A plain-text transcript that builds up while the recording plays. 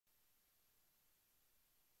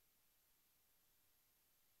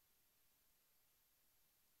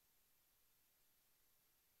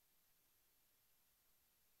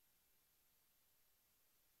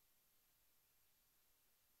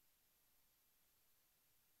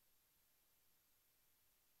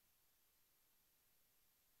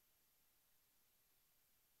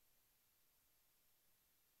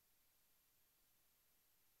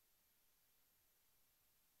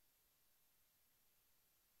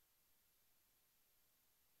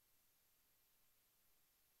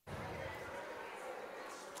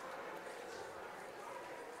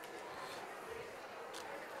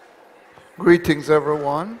Greetings,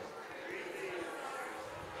 everyone.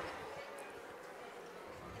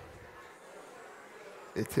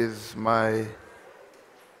 It is my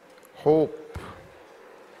hope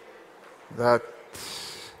that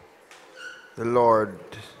the Lord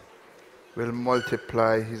will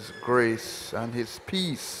multiply His grace and His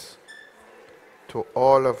peace to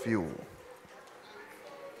all of you.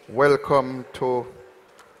 Welcome to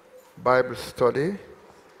Bible study,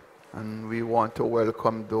 and we want to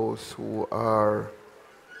welcome those who are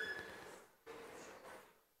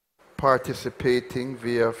participating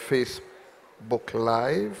via Facebook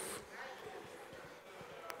Live.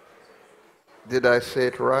 Did I say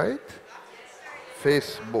it right?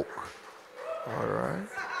 Facebook. All right.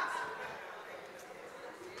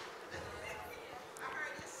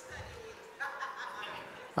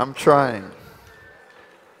 I'm trying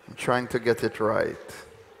to get it right.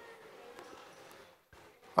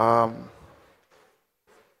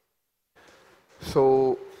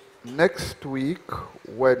 So next week,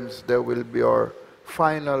 Wednesday, will be our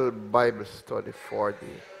final Bible study for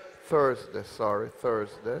the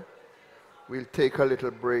Thursday. We'll take a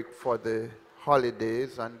little break for the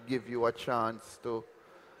holidays and give you a chance to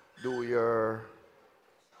do your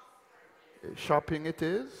shopping, it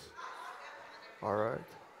is? All right.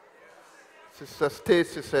 Sister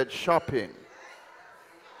Stacy said shopping.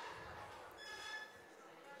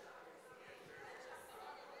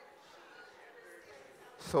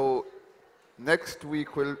 So next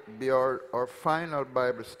week will be our final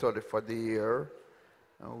Bible study for the year,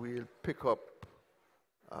 and we'll pick up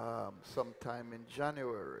sometime in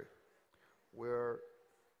January. We're,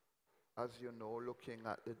 as you know, looking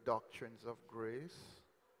at the Doctrines of Grace,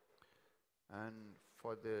 and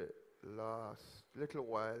for the last little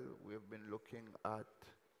while we've been looking at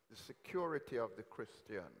the security of the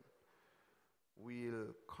Christian.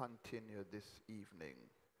 We'll continue this evening.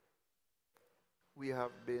 We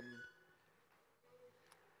have been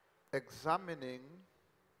examining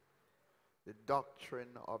the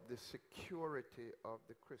doctrine of the security of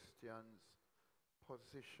the Christian's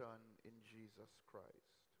position in Jesus Christ.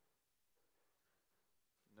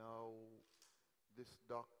 Now, this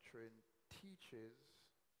doctrine teaches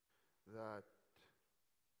that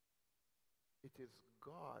it is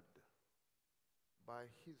God, by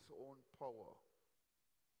His own power,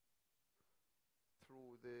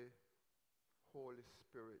 through the Holy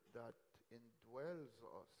Spirit that indwells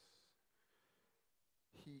us.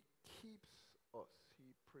 He keeps us,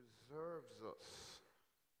 He preserves us.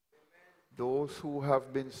 Amen. Those who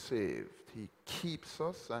have been saved, He keeps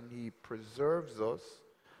us and He preserves us,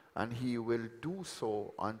 and He will do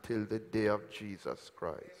so until the day of Jesus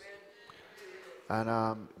Christ. Amen.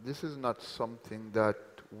 And this is not something that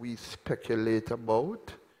we speculate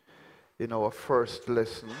about. In our first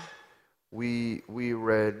lesson, we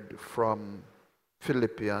read from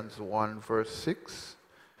Philippians 1 verse 6,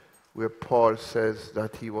 where Paul says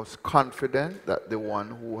that he was confident that the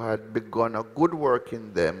one who had begun a good work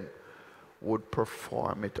in them would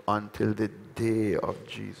perform it until the day of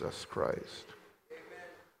Jesus Christ.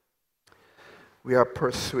 Amen. We are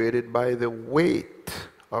persuaded by the weight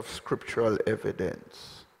of scriptural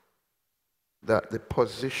evidence that the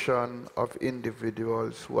position of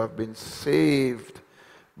individuals who have been saved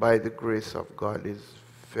by the grace of God is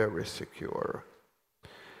very secure.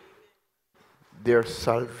 Their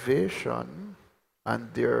salvation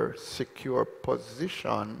and their secure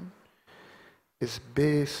position is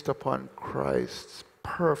based upon Christ's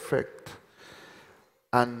perfect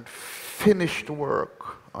and finished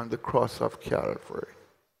work on the cross of Calvary.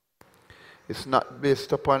 It's not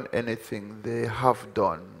based upon anything they have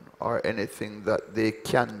done or anything that they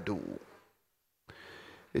can do.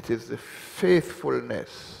 It is the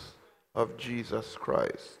faithfulness of Jesus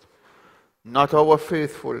Christ, not our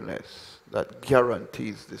faithfulness, that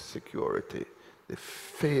guarantees the security. The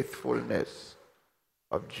faithfulness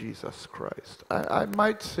of Jesus Christ. I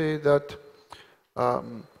might say that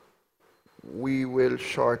we will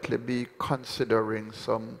shortly be considering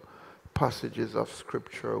some passages of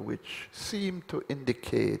Scripture which seem to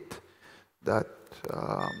indicate that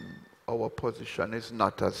our position is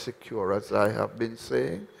not as secure as I have been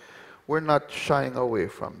saying. We're not shying away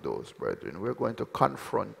from those, brethren. We're going to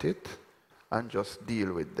confront it and just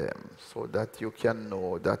deal with them so that you can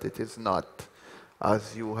know that it is not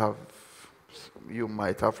as you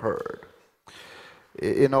might have heard.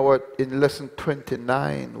 In lesson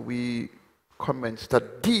 29, we commenced a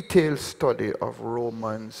detailed study of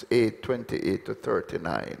Romans 8:28 to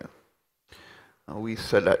 39. And we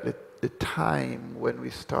said at the time when we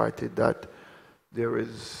started that there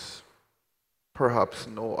is perhaps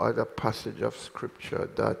no other passage of Scripture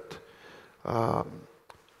that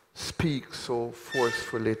speaks so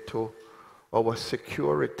forcefully to our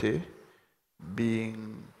security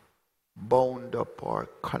being bound up or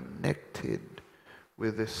connected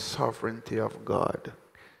with the sovereignty of God.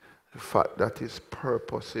 The fact that his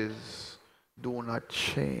purposes do not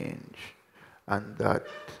change and that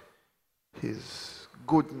his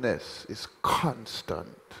goodness is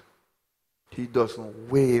constant. He doesn't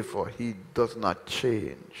waver, he does not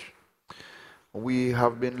change. We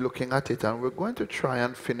have been looking at it and we're going to try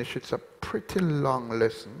and finish. It's a pretty long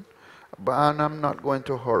lesson, but I'm not going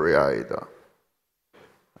to hurry either.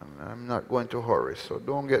 I'm not going to hurry, so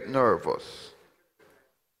don't get nervous.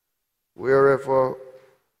 Wherever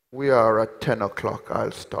we are at 10 o'clock,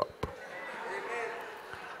 I'll stop.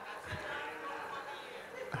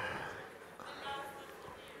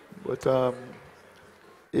 But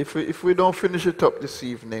if we don't finish it up this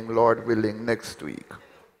evening, Lord willing, next week.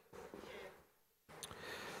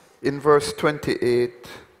 In verse 28,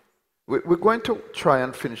 we're going to try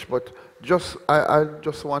and finish, but I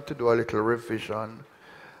just want to do a little revision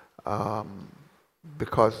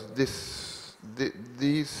because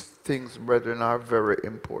these things, brethren, are very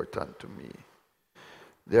important to me.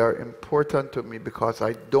 They are important to me because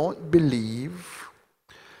I don't believe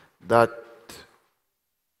that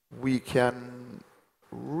we can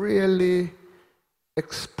really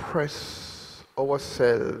express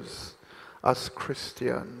ourselves as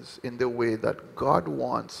Christians in the way that God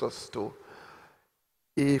wants us to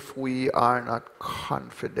if we are not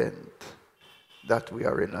confident that we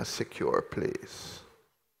are in a secure place.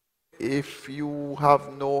 If you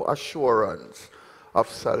have no assurance of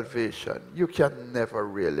salvation, you can never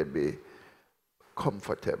really be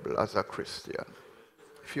comfortable as a Christian.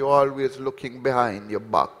 If you're always looking behind your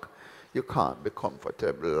back, you can't be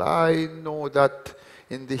comfortable. I know that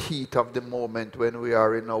in the heat of the moment when we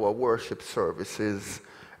are in our worship services,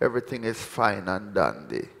 everything is fine and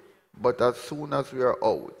dandy. But as soon as we are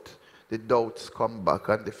out, the doubts come back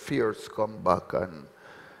and the fears come back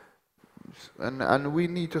and we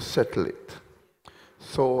need to settle it.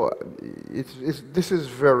 So this is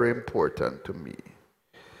very important to me.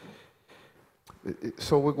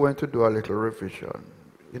 So we're going to do a little revision.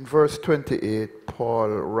 In verse 28, Paul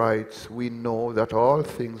writes, "We know that all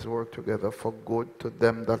things work together for good to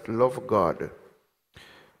them that love God,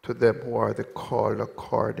 to them who are the called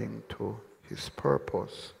according to his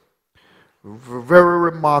purpose." Very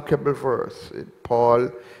remarkable verse. Paul,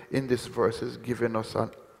 in this verse, is giving us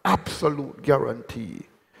an absolute guarantee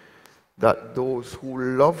that those who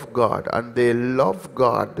love God, and they love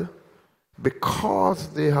God because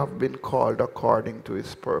they have been called according to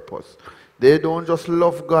his purpose. They don't just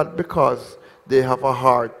love God because they have a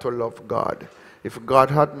heart to love God. If God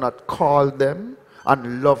had not called them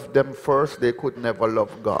and loved them first, they could never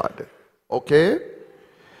love God. Okay?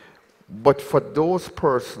 But for those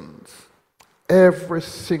persons, every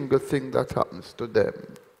single thing that happens to them,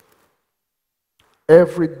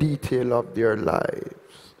 every detail of their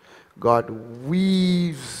lives, God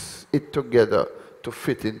weaves it together to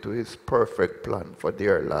fit into his perfect plan for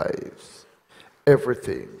their lives.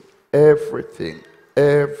 Everything, everything,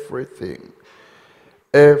 everything,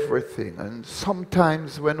 everything. And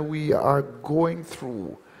sometimes when we are going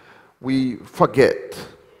through, we forget,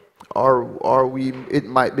 or it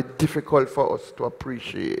might be difficult for us to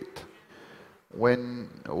appreciate when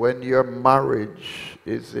your marriage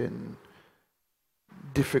is in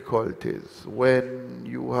difficulties, when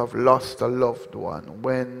you have lost a loved one,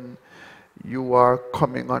 when you are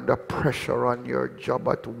coming under pressure on your job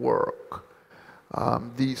at work,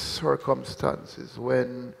 these circumstances,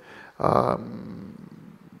 when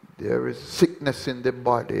there is sickness in the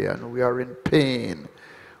body and we are in pain,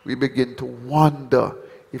 we begin to wonder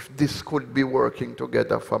if this could be working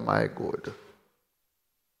together for my good.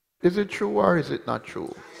 Is it true or is it not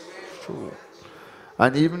true? It's true.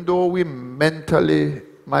 And even though we mentally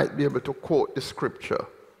might be able to quote the scripture,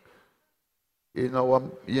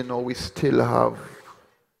 we still have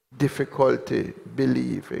difficulty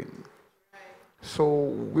believing. So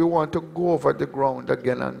we want to go over the ground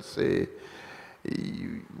again and say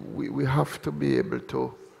we have to be able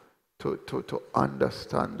to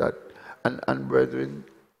understand that. And brethren,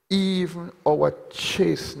 even our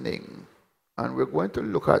chastening, and we're going to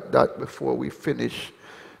look at that before we finish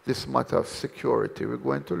this matter of security. We're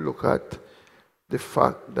going to look at the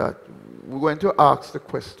fact that we're going to ask the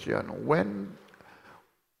question, when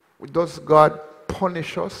does God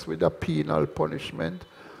punish us with a penal punishment,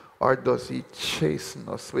 or does he chasten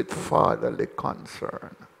us with fatherly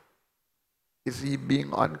concern? Is he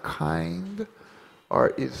being unkind, or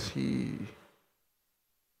is he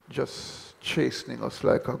just chastening us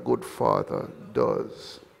like a good father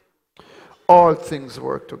does? all things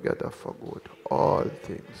work together for good.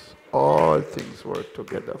 All things work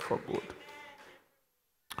together for good.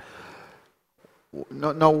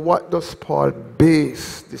 Now, what does Paul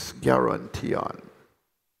base this guarantee on?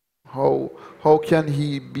 How can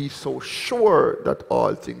he be so sure that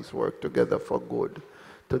all things work together for good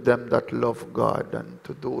to them that love God and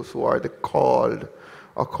to those who are the called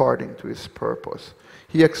according to his purpose?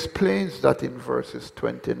 He explains that in verses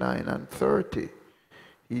 29 and 30.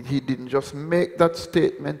 He didn't just make that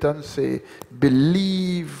statement and say,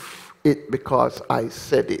 believe it because I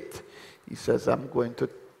said it. He says, I'm going to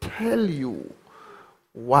tell you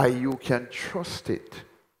why you can trust it.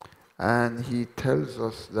 And he tells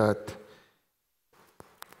us that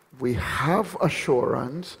we have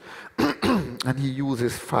assurance, and he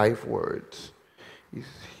uses 5 words.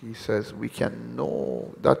 He says we can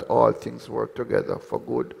know that all things work together for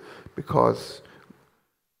good because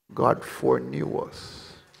God foreknew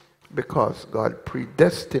us, because God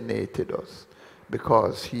predestinated us,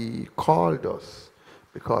 because he called us,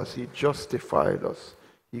 because he justified us,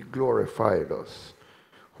 he glorified us.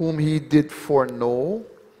 Whom he did foreknow,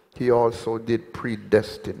 he also did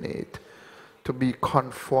predestinate to be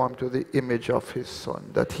conformed to the image of his Son,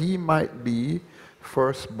 that he might be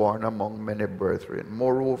firstborn among many brethren.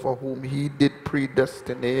 Moreover, whom he did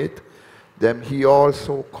predestinate, them he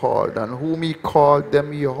also called, and whom he called,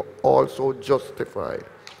 them he also justified.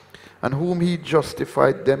 And whom he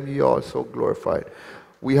justified, them he also glorified.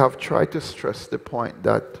 We have tried to stress the point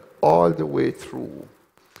that all the way through,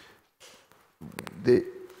 the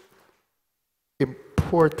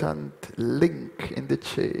important link in the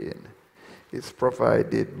chain is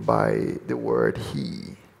provided by the word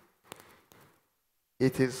he.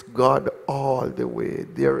 It is God all the way.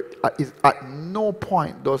 There is at no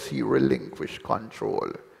point does he relinquish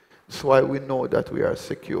control. That's why we know that we are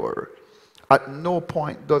secure. At no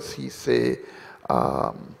point does he say,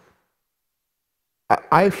 I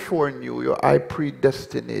foreknew you, I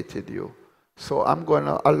predestinated you, so I'm going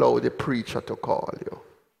to allow the preacher to call you.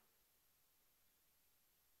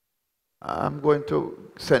 I'm going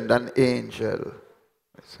to send an angel.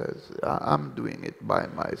 It says, I'm doing it by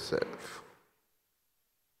myself.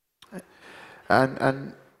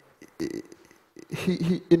 And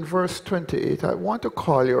he in verse 28, I want to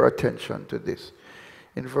call your attention to this.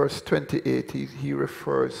 In verse 28, he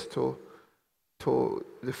refers to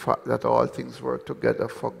the fact that all things work together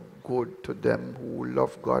for good to them who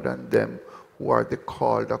love God and them who are the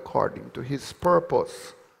called according to his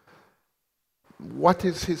purpose. What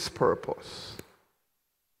is his purpose?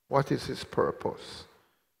 What is his purpose?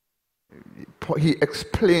 He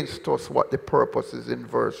explains to us what the purpose is in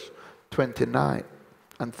verse 29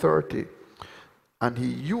 and 30. And he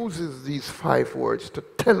uses these 5 words to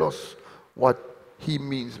tell us what he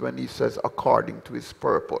means when he says according to his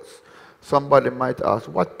purpose. Somebody might ask,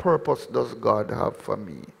 what purpose does God have for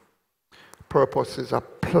me? Purpose is a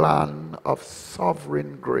plan of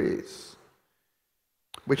sovereign grace,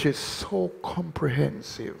 which is so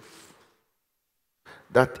comprehensive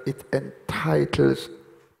that it entitles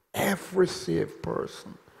every saved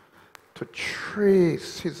person to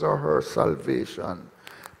trace his or her salvation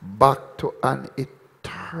back to an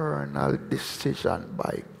eternal decision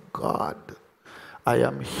by God. I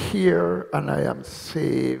am here and I am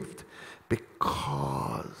saved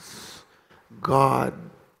because God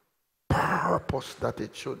purposed that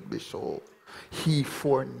it should be so. He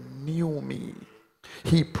foreknew me.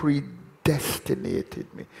 He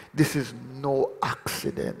predestinated me. This is no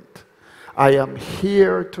accident. I am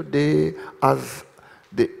here today as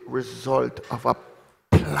the result of a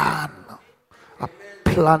plan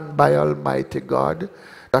by Almighty God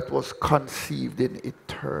that was conceived in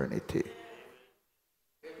eternity.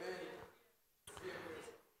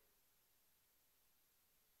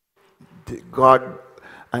 God,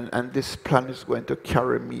 and this plan is going to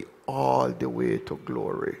carry me all the way to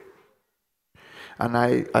glory. And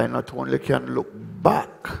I not only can look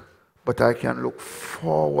back, but I can look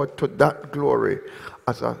forward to that glory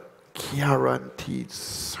as a guaranteed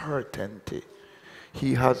certainty.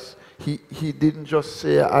 He didn't just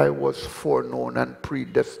say I was foreknown and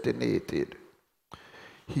predestinated.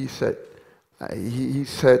 He said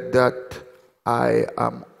that I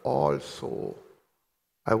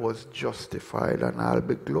was justified and I'll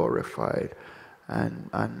be glorified. And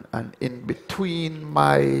in between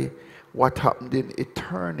what happened in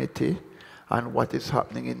eternity and what is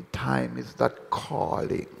happening in time is that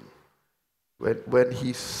calling. When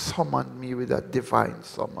he summoned me with that divine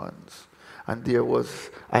summons. And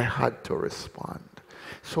I had to respond.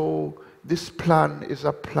 So this plan is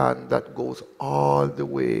a plan that goes all the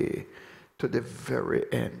way to the very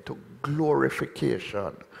end, to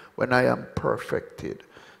glorification, when I am perfected.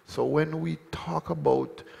 So when we talk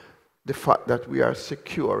about the fact that we are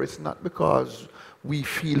secure, it's not because we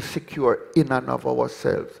feel secure in and of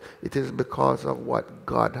ourselves. It is because of what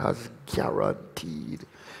God has guaranteed.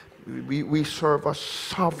 We serve a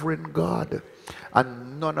sovereign God,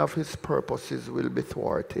 and none of his purposes will be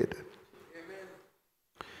thwarted.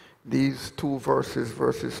 These two verses,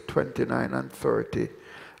 verses 29 and 30,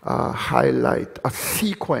 highlight a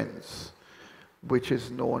sequence which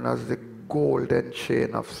is known as the golden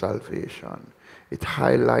chain of salvation. It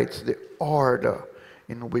highlights the order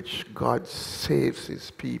in which God saves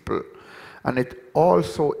his people. And it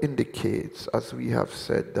also indicates, as we have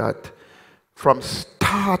said, that from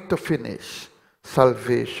start to finish,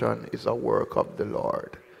 salvation is a work of the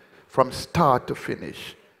Lord. From start to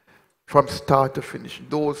finish. From start to finish.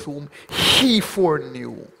 Those whom he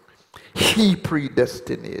foreknew, he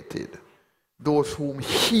predestinated. Those whom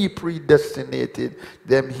he predestinated,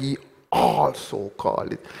 them he also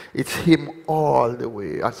called it. It's him all the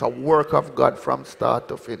way. As a work of God from start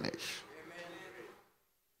to finish.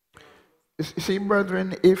 You see,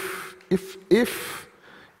 brethren, if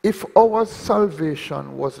our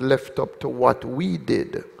salvation was left up to what we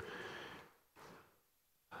did,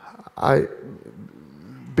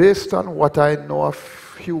 based on what I know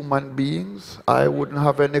of human beings, I wouldn't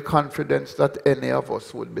have any confidence that any of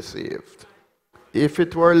us would be saved. If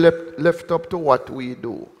it were left up to what we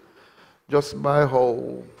do, just by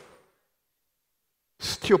how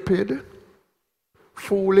stupid,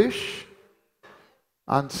 foolish,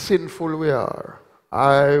 and sinful we are,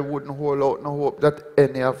 I wouldn't hold out no hope that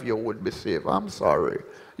any of you would be saved. I'm sorry.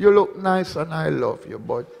 You look nice and I love you,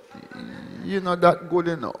 but you're not that good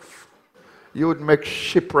enough. You would make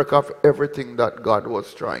shipwreck of everything that God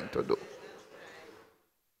was trying to do.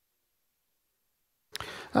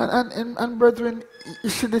 And brethren, you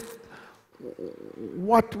see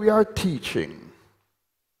what we are teaching,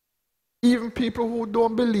 even people who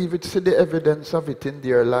don't believe it see the evidence of it in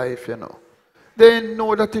their life, you know. They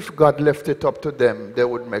know that if God left it up to them, they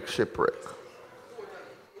would make shipwreck.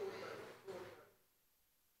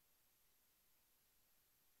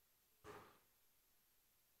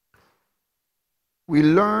 We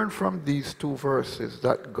learn from these two verses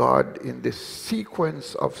that God, in the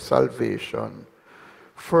sequence of salvation,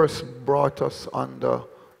 first brought us under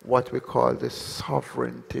what we call the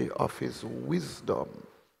sovereignty of his wisdom.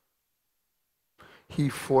 He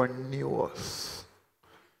foreknew us.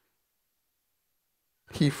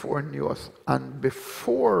 He foreknew us. And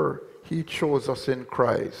before he chose us in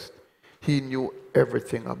Christ, he knew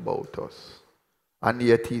everything about us. And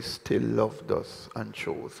yet he still loved us and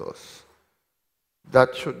chose us.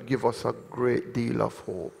 That should give us a great deal of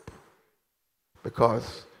hope.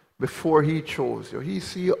 Because before he chose you, he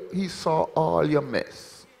saw all your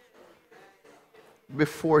mess.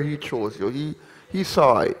 Before he chose you, he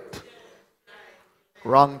saw it.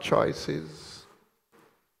 Wrong choices,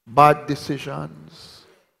 bad decisions.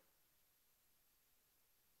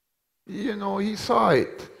 You know, he saw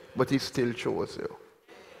it, but he still chose you.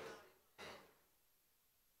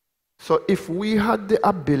 So if we had the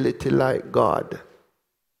ability like God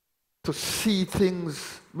to see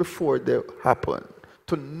things before they happen,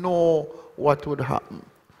 to know what would happen,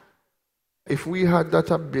 if we had that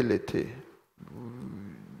ability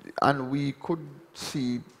and we could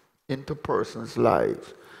see into persons'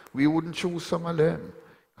 lives, we wouldn't choose some of them.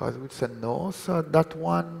 Because we'd say, no, sir, that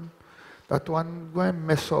one going to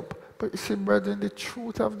mess up. But you see, brethren, the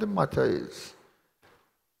truth of the matter is,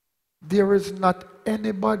 there is not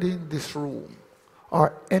anybody in this room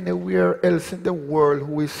or anywhere else in the world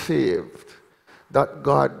who is saved that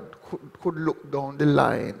God could look down the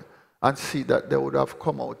line and see that they would have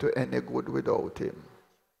come out to any good without him.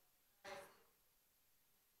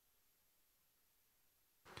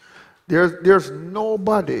 There's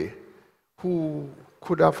nobody who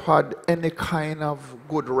could have had any kind of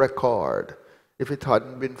good record if it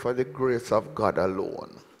hadn't been for the grace of God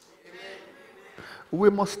alone. We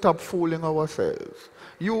must stop fooling ourselves.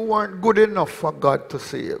 You weren't good enough for God to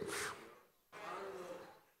save.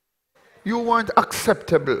 You weren't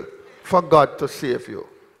acceptable for God to save you.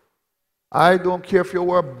 I don't care if you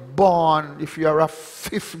were born, if you are a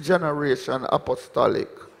fifth generation apostolic.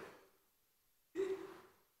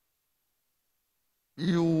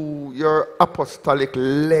 Your apostolic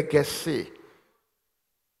legacy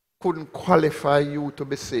couldn't qualify you to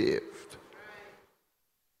be saved.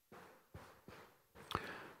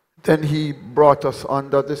 Then he brought us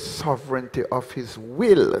under the sovereignty of his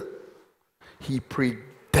will. He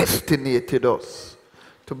predestinated us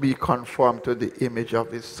to be conformed to the image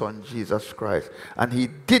of his Son, Jesus Christ. And he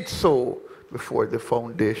did so before the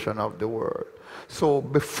foundation of the world. So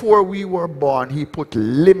before we were born, he put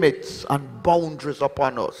limits and boundaries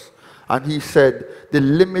upon us. And he said, the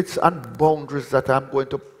limits and boundaries that I'm going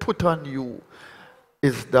to put on you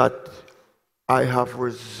is that I have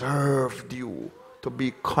reserved you to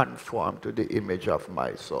be conformed to the image of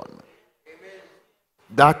my son. Amen.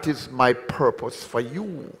 That is my purpose for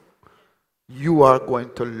you. You are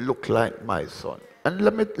going to look like my son. And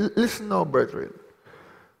let me listen now, brethren.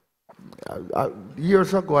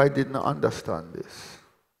 Years ago, I did not understand this.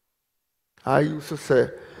 I used to say,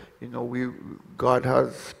 God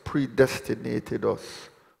has predestinated us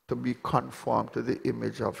to be conformed to the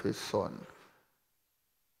image of his son.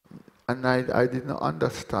 And I did not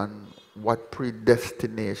understand what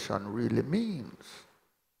predestination really means.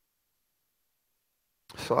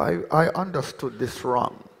 So I understood this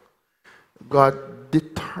wrong. God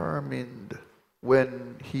determined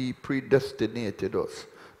when he predestinated us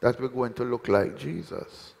that we're going to look like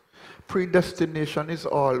Jesus. Predestination is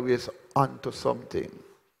always unto something.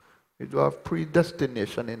 You don't have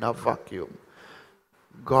predestination in a vacuum.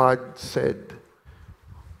 God said,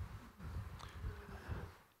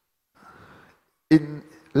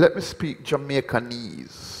 let me speak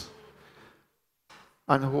Jamaicanese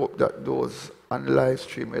and hope that those on live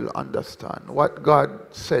stream will understand. What God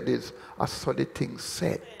said is, I saw the thing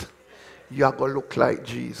set. You are going to look like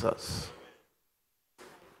Jesus.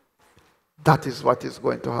 That is what is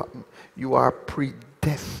going to happen. You are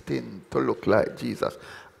predestined to look like Jesus.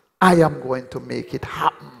 I am going to make it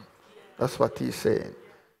happen. That's what he's saying.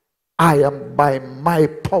 I am, by my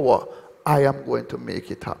power, I am going to make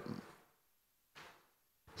it happen.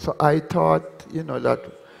 So I thought,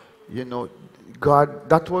 God,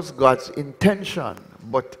 that was God's intention,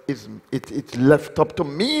 but it's left up to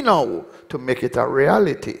me now to make it a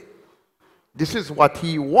reality. This is what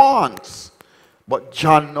he wants, but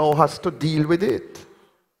John now has to deal with it.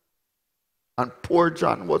 And poor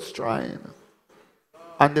John was trying.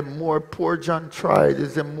 And the more poor John tried,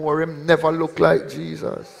 is the more him never looked like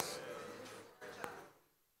Jesus.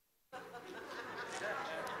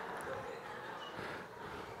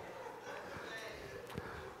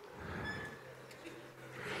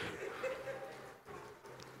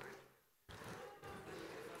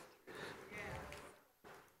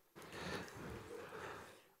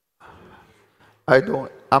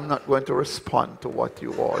 I'm not going to respond to what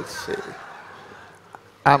you all say.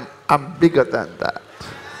 I'm bigger than that.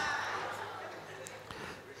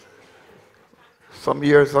 Some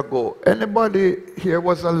years ago, anybody here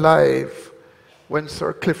was alive when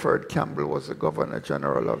Sir Clifford Campbell was the Governor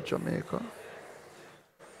General of Jamaica?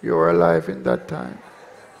 You were alive in that time?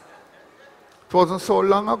 It wasn't so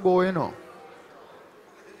long ago,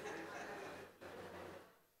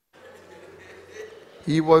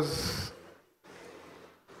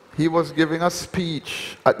 He was giving a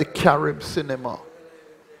speech at the Carib Cinema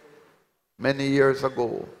many years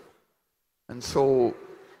ago. And so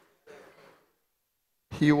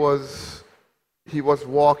he was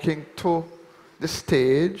walking to the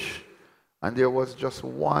stage, and there was just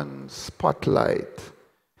one spotlight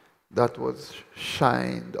that was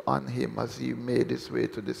shined on him as he made his way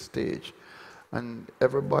to the stage. And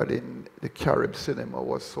everybody in the Carib Cinema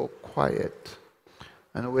was so quiet.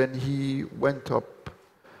 And when he went up,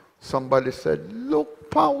 somebody said,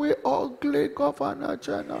 "Look, pa, we ugly Governor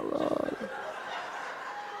General."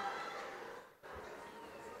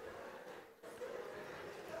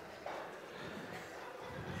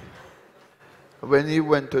 When he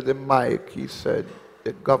went to the mic, he said,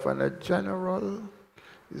 "The Governor General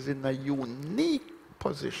is in a unique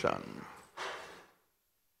position."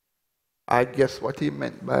 I guess what he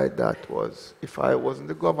meant by that was, if I wasn't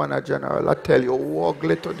the Governor General, I'd tell you, who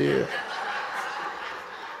ugly today.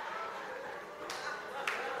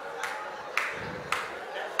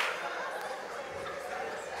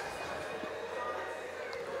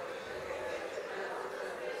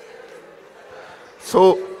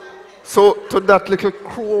 So to that little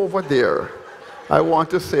crew over there, I want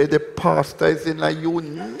to say the pastor is in a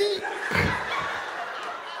unique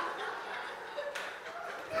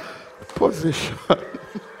position.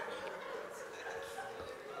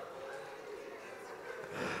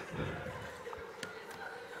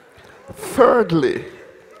 Thirdly,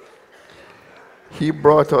 he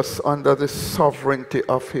brought us under the sovereignty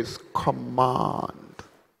of his command.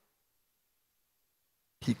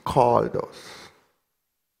 He called us.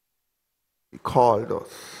 He called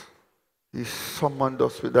us. He summoned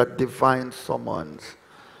us with that divine summons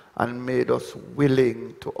and made us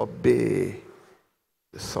willing to obey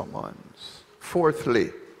the summons.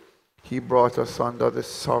 Fourthly, he brought us under the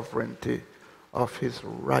sovereignty of his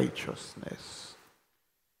righteousness.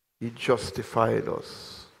 He justified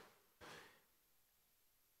us.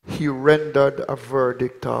 He rendered a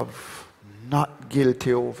verdict of not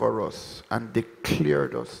guilty over us and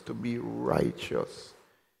declared us to be righteous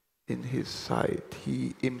in his sight.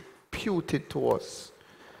 He imputed to us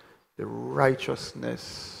the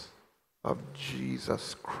righteousness of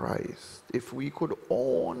Jesus Christ. If we can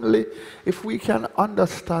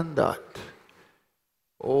understand that,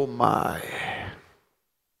 oh my,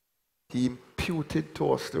 he imputed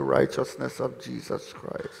to us the righteousness of Jesus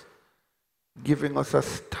Christ, giving us a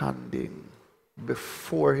standing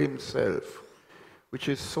before himself, which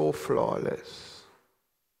is so flawless,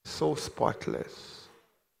 so spotless,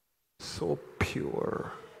 so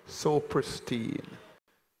pure, so pristine,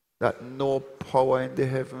 that no power in the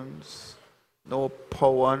heavens, no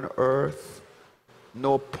power on earth,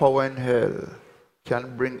 no power in hell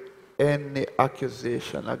can bring any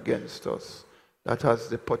accusation against us that has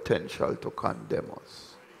the potential to condemn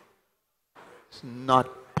us. It's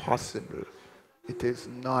not possible. It is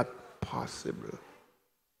not possible.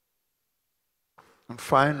 And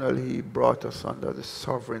finally, he brought us under the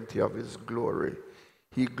sovereignty of his glory.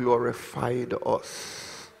 He glorified us.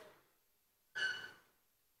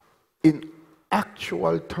 In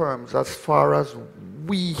actual terms, as far as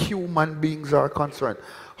we human beings are concerned,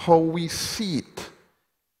 how we see it,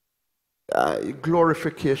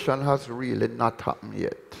 glorification has really not happened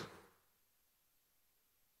yet.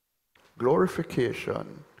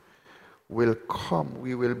 Glorification will come.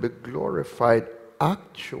 We will be glorified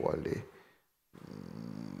actually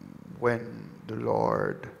when the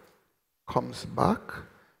Lord comes back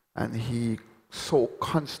and he so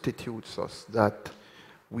constitutes us that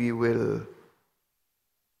we will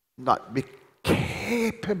not be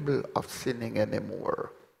capable of sinning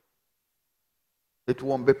anymore. It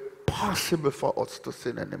won't be possible for us to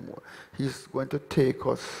sin anymore. He's going to take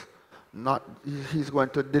us, he's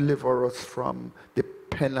going to deliver us from the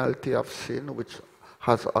penalty of sin, which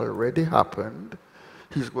has already happened.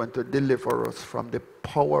 He's going to deliver us from the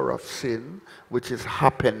power of sin, which is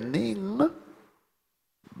happening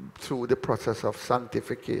through the process of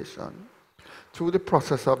sanctification. Through the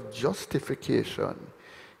process of justification,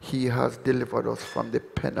 he has delivered us from the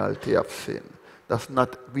penalty of sin.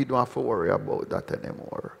 We don't have to worry about that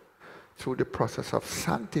anymore. Through the process of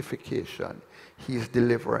sanctification, he is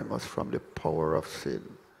delivering us from the power of sin.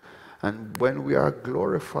 And when we are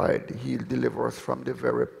glorified, he'll deliver us from the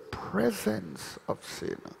very presence of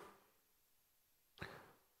sin.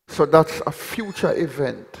 So that's a future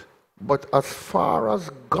event. But as far as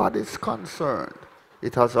God is concerned,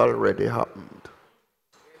 it has already happened.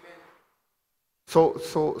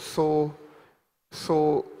 So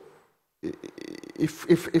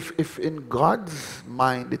if in God's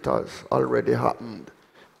mind it has already happened,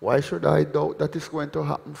 why should I doubt that it's going to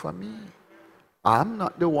happen for me? I'm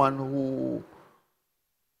not the one who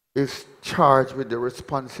is charged with the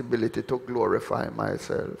responsibility to glorify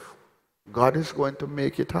myself. God is going to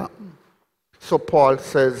make it happen. So Paul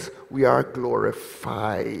says we are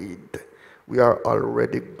glorified. We are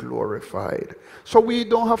already glorified. So we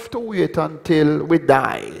don't have to wait until we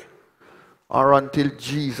die or until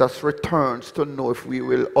Jesus returns to know if we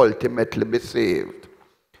will ultimately be saved.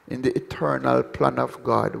 In the eternal plan of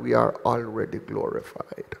God, we are already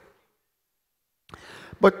glorified.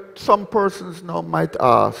 But some persons now might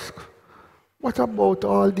ask, what about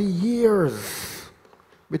all the years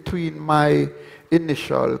between my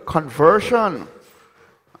initial conversion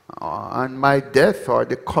and my death or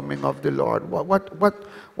the coming of the Lord?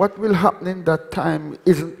 What will happen in that time?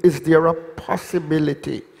 Is there a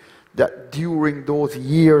possibility that during those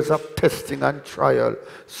years of testing and trial,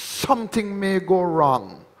 something may go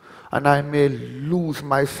wrong and I may lose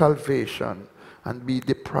my salvation and be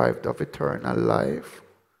deprived of eternal life?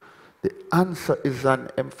 The answer is an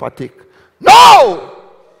emphatic no!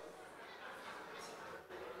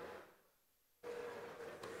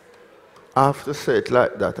 I have to say it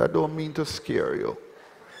like that. I don't mean to scare you.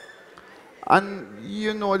 And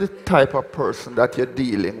you know the type of person that you're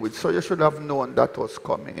dealing with, so you should have known that was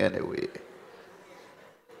coming anyway.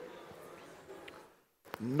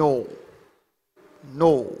 No.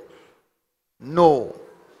 No. No.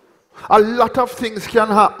 A lot of things can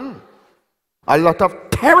happen. A lot of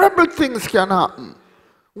terrible things can happen.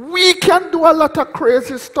 We can do a lot of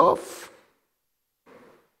crazy stuff.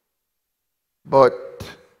 But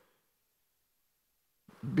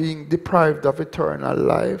being deprived of eternal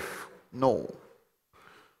life, no.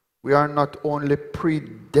 We are not only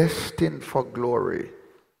predestined for glory,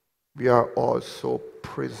 we are also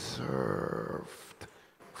preserved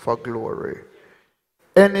for glory.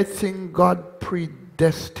 Anything God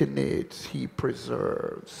predestinates, he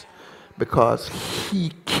preserves, because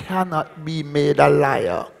he cannot be made a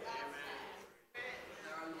liar.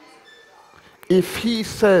 If he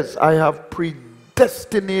says, I have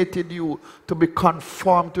predestinated you to be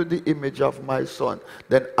conformed to the image of my son,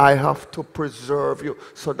 then I have to preserve you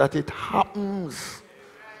so that it happens.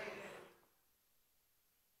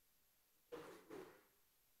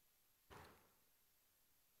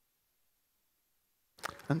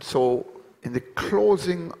 And so, in the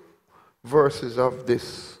closing verses of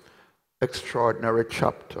this extraordinary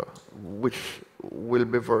chapter, which will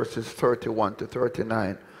be verses 31 to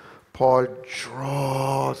 39, Paul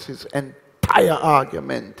draws his entire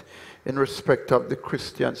argument in respect of the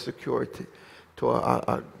Christian security to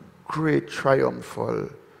a great triumphal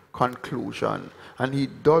conclusion. And he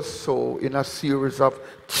does so in a series of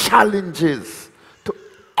challenges to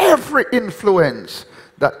every influence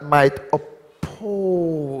that might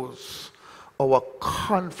oppose our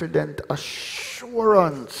confident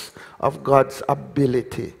assurance of God's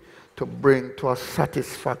ability to bring to a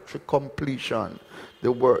satisfactory completion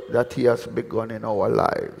the work that he has begun in our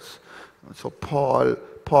lives. And so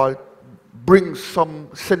Paul brings some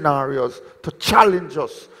scenarios to challenge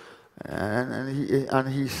us, and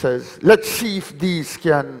he says, let's see if these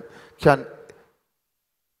can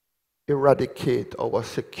eradicate our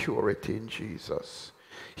security in Jesus.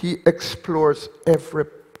 He explores every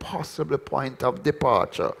possible point of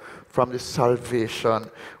departure from the salvation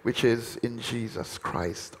which is in Jesus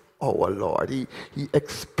Christ our Lord. He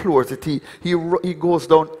explores it. He goes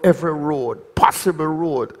down every road, possible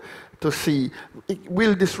road, to see,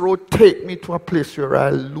 will this road take me to a place where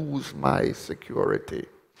I lose my security?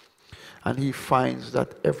 And he finds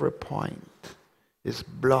that every point is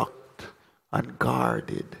blocked and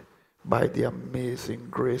guarded by the amazing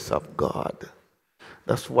grace of God.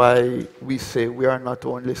 That's why we say we are not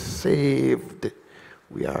only saved,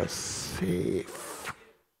 we are safe.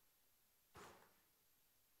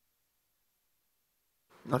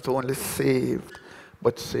 Not only saved,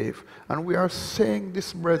 but safe. And we are saying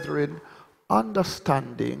this, brethren,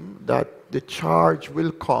 understanding that the charge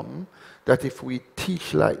will come that if we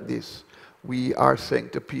teach like this, we are saying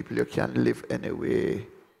to people, you can live any way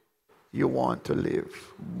you want to live.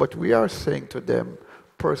 But we are saying to them,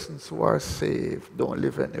 persons who are saved don't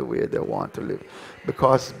live any way they want to live.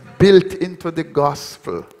 Because built into the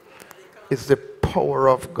gospel is the power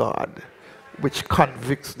of God, which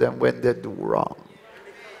convicts them when they do wrong.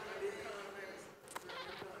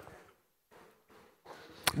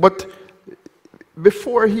 But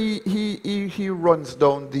before he runs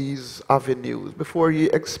down these avenues, before he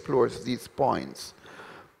explores these points,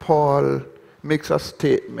 Paul makes a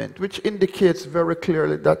statement which indicates very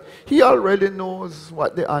clearly that he already knows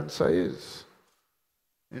what the answer is.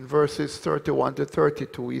 In verses 31 to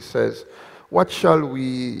 32, he says, what shall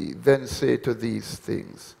we then say to these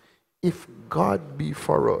things? If God be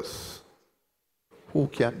for us, who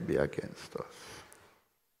can be against us?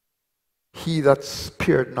 He that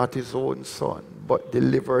spared not his own son, but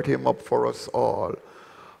delivered him up for us all,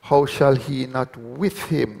 how shall he not with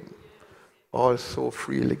him also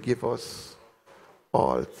freely give us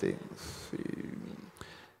all things?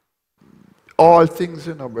 All things,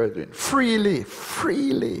 brethren. Freely,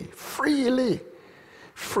 freely, freely,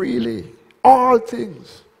 freely. All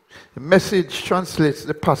things. The Message translates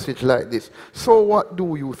the passage like this. So what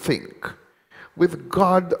do you think? With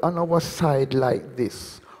God on our side like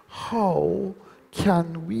this, how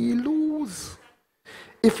can we lose?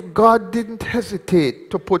 If God didn't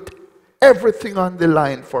hesitate to put everything on the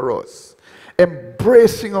line for us,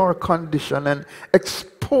 embracing our condition and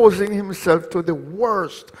exposing himself to the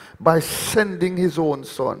worst by sending his own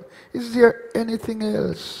son, is there anything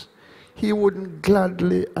else he wouldn't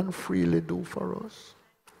gladly and freely do for us?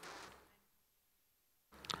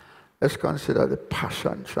 Let's consider the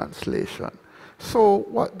Passion Translation. So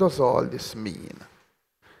what does all this mean?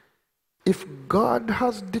 If God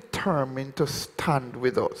has determined to stand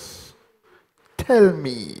with us, tell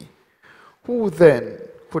me, who then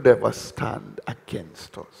could ever stand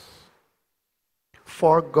against us?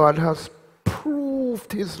 For God has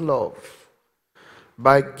proved his love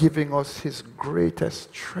by giving us his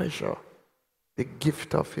greatest treasure, the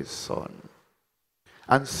gift of his Son.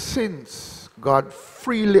 And since God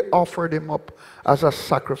freely offered him up as a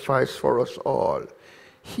sacrifice for us all,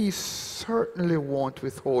 he certainly won't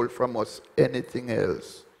withhold from us anything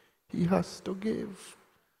else he has to give.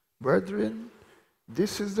 Brethren,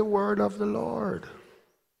 this is the word of the Lord.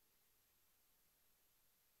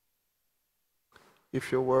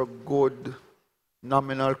 If you were good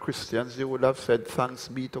nominal Christians, you would have said, thanks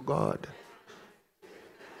be to God.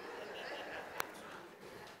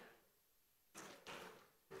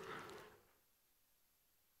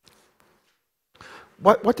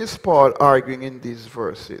 What is Paul arguing in these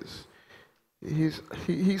verses?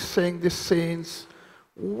 He's saying the saints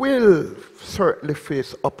will certainly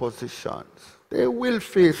face oppositions. They will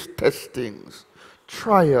face testings,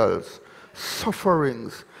 trials,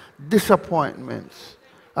 sufferings, disappointments,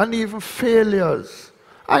 and even failures.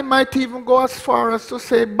 I might even go as far as to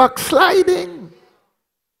say backsliding.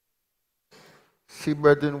 See,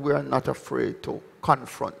 brethren, we are not afraid to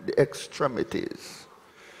confront the extremities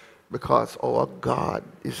because our God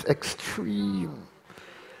is extreme.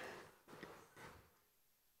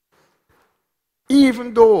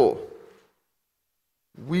 Even though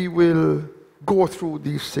we will go through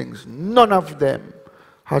these things, none of them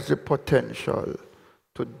has the potential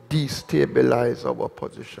to destabilize our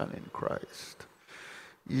position in Christ.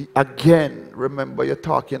 Again, remember, you're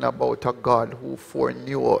talking about a God who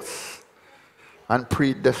foreknew us and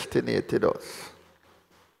predestinated us.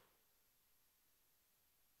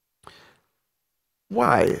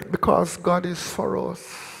 Why? Because God is for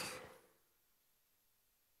us.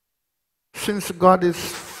 Since God is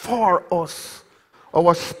for us,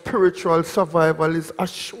 our spiritual survival is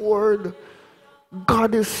assured.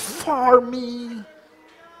 God is for me.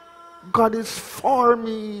 God is for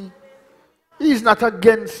me. He's not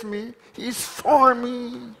against me. He's for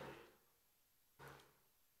me.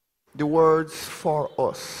 The words for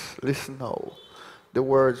us, listen now. The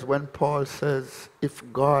words when Paul says, if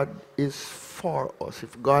God is for us,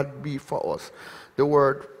 if God be for us, the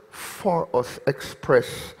word for us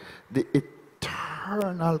express the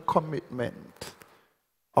eternal commitment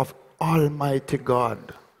of Almighty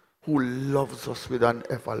God who loves us with an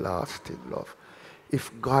everlasting love. If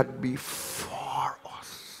God be for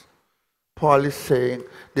us, Paul is saying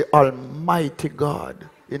the Almighty God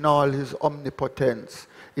in all his omnipotence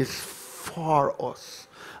is for us.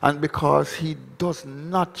 And because he does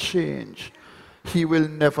not change, he will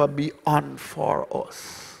never be on for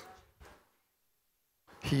us.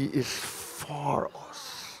 He is for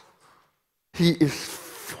us. He is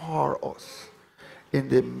for us. In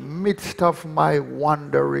the midst of my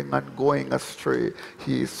wandering and going astray,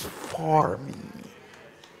 he is for me.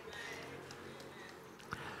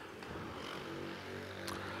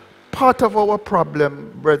 Part of our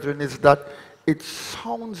problem, brethren, is that it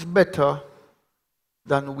sounds better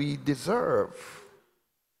than we deserve.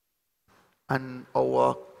 And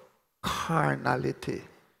our carnality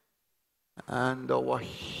and our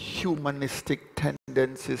humanistic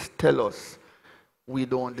tendencies tell us we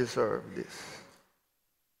don't deserve this.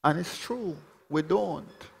 And it's true, we don't.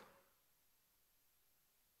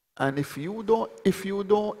 And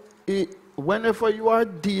whenever you are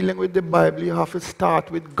dealing with the Bible, you have to start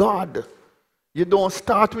with God. You don't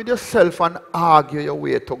start with yourself and argue your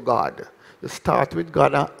way to God. You start with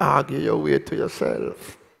God and argue your way to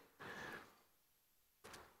yourself.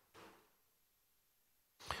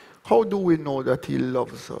 How do we know that he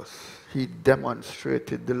loves us? He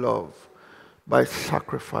demonstrated the love by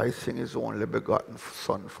sacrificing his only begotten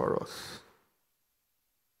Son for us.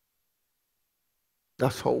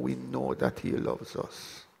 That's how we know that he loves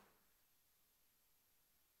us.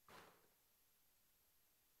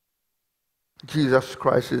 Jesus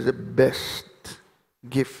Christ is the best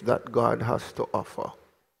gift that God has to offer.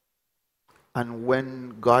 And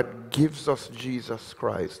when God gives us Jesus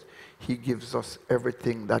Christ, he gives us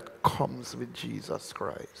everything that comes with Jesus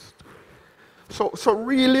Christ. So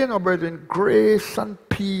really, you know, brethren, grace and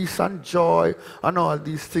peace and joy and all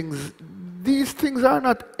these things are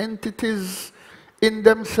not entities in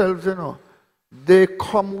themselves, you know. They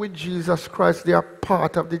come with Jesus Christ. They are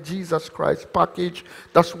part of the Jesus Christ package.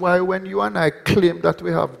 That's why when you and I claim that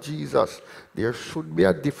we have Jesus, there should be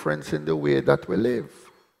a difference in the way that we live.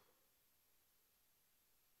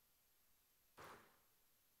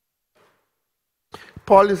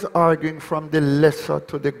 Paul is arguing from the lesser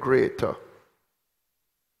to the greater.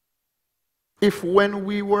 If when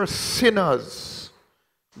we were sinners,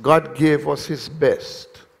 God gave us his best,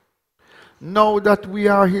 now that we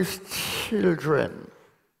are his children,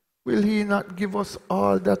 will he not give us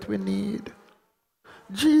all that we need?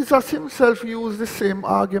 Jesus himself used the same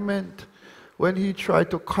argument when he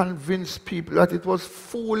tried to convince people that it was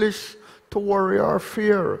foolish to worry or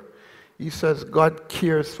fear. He says God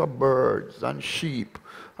cares for birds and sheep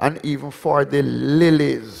and even for the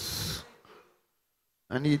lilies.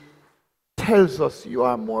 And he tells us, you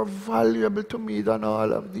are more valuable to me than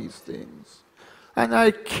all of these things. And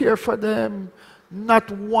I care for them.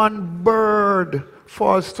 Not one bird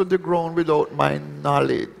falls to the ground without my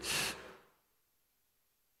knowledge.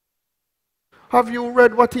 Have you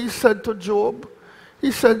read what he said to Job?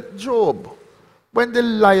 He said, Job, when the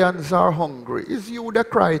lions are hungry, is you that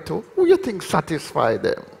cry to? Who you think satisfy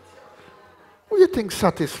them? Who you think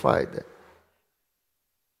satisfy them?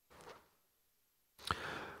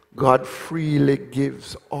 God freely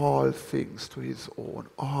gives all things to his own.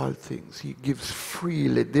 All things. He gives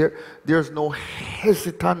freely. There's no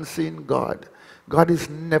hesitancy in God. God is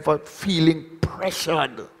never feeling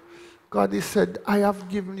pressured. God has said, I have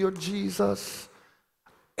given you Jesus.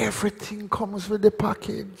 Everything comes with the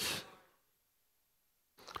package.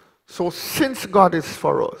 So since God is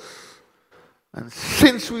for us, and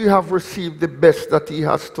since we have received the best that he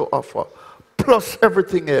has to offer, plus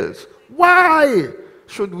everything else, why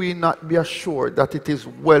should we not be assured that it is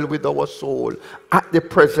well with our soul at the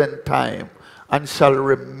present time and shall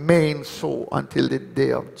remain so until the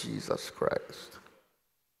day of Jesus Christ?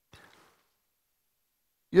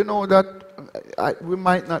 You know that we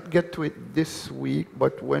might not get to it this week,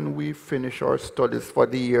 but when we finish our studies for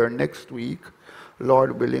the year next week,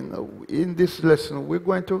 Lord willing, in this lesson, we're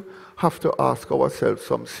going to have to ask ourselves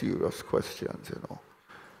some serious questions, you know.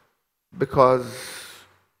 Because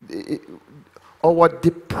our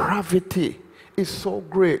depravity is so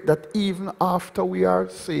great that even after we are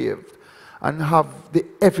saved and have the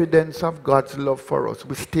evidence of God's love for us,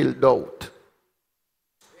 we still doubt.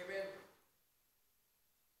 Amen.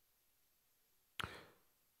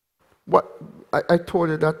 I told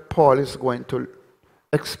you that Paul is going to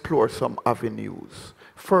explore some avenues.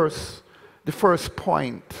 First, the first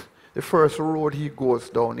point, the first road he goes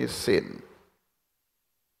down is sin.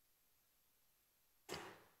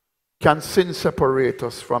 Can sin separate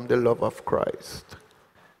us from the love of Christ?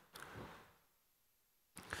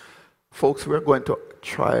 Folks, we're going to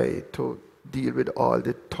try to deal with all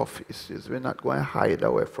the tough issues. We're not going to hide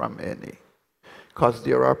away from any. Because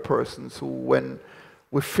there are persons who, when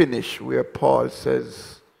we finish where Paul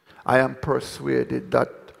says, I am persuaded that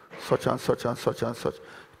such and such and such and such,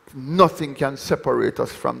 nothing can separate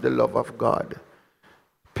us from the love of God.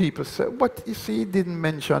 People say, what, you see, he didn't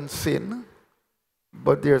mention sin.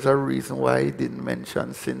 But there's a reason why he didn't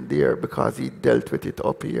mention sin there, because he dealt with it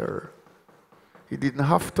up here. He didn't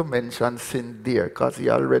have to mention sin there because he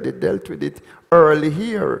already dealt with it early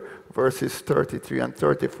here, verses 33 and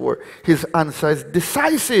 34. His answer is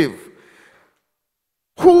decisive.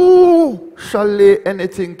 Who shall lay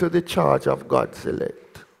anything to the charge of God's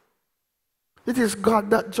elect? It is God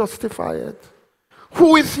that justifieth.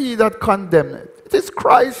 Who is he that condemneth? It is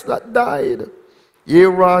Christ that died. Yea,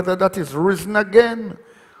 rather, that is risen again,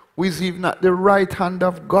 who is even at the right hand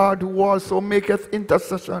of God, who also maketh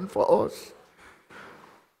intercession for us.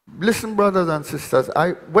 Listen, brothers and sisters,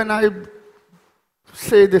 when I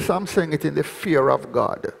say this, I'm saying it in the fear of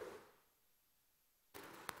God.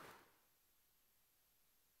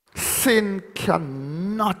 Sin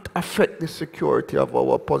cannot affect the security of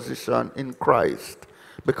our position in Christ,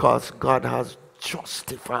 because God has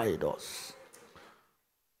justified us.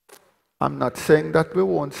 I'm not saying that we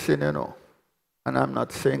won't sin, you know. And I'm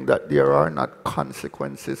not saying that there are not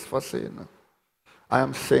consequences for sin. I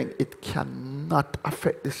am saying it cannot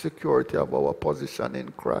affect the security of our position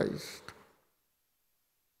in Christ.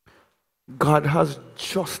 God has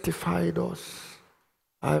justified us.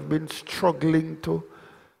 I've been struggling to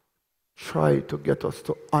try to get us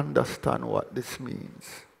to understand what this means.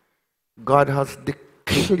 God has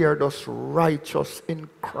declared us righteous in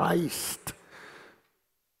Christ.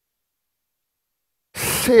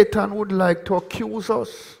 Satan would like to accuse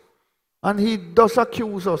us, and he does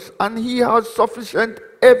accuse us, and he has sufficient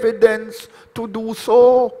evidence to do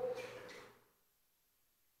so.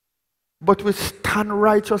 But we stand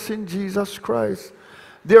righteous in Jesus Christ.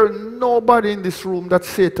 There is nobody in this room that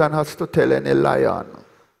Satan has to tell any lie on.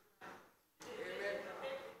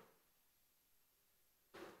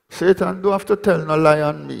 Satan don't have to tell no lie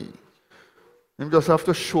on me. He just have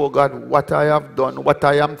to show God what I have done, what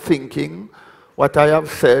I am thinking, what I have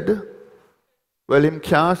said. Well, him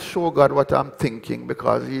can't show God what I'm thinking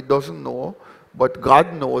because he doesn't know, but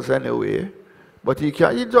God knows anyway. But he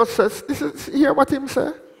can't. He just says, "This is hear what him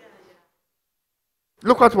say."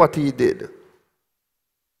 Look at what he did.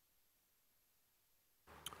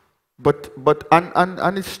 But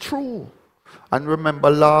it's true. And remember,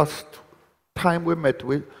 last time we met,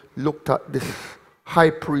 we looked at this high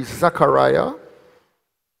priest Zechariah,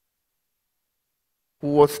 who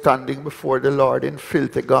was standing before the Lord in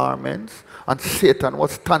filthy garments, and Satan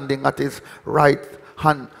was standing at his right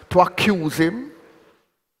hand to accuse him.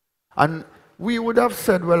 And we would have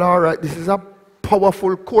said, well, all right, this is a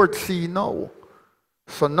powerful court scene now.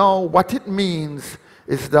 So now what it means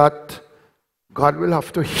is that God will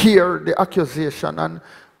have to hear the accusation and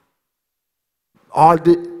all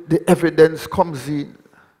the evidence comes in.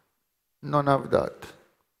 None of that.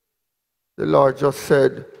 The Lord just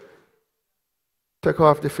said, take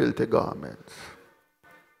off the filthy garments.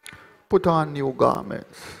 Put on new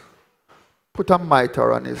garments. Put a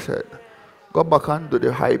mitre on his head. Go back and do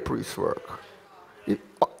the high priest work.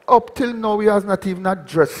 Up till now, he has not even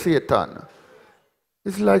addressed Satan.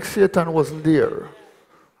 It's like Satan wasn't there.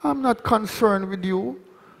 I'm not concerned with you.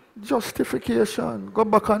 Justification. Go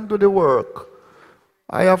back and do the work.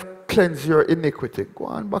 I have cleansed your iniquity. Go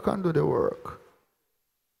on back and do the work.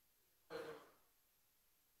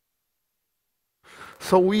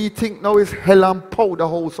 So we think now is hell and powder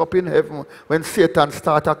house up in heaven when Satan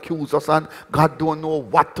start accuse us and God don't know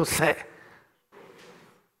what to say.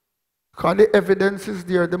 Because the evidence is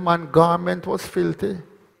there, the man's garment was filthy.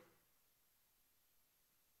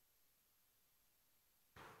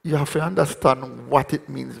 You have to understand what it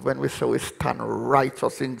means when we say we stand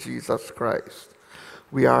righteous in Jesus Christ.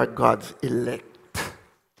 We are God's elect.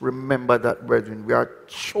 Remember that, brethren. We are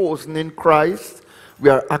chosen in Christ. We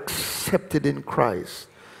are accepted in Christ.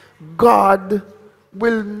 God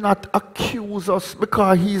will not accuse us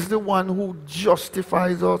because He's the one who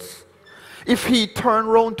justifies us. If He turned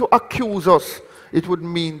around to accuse us, it would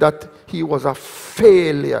mean that He was a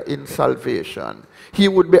failure in salvation. He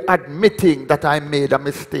would be admitting that I made a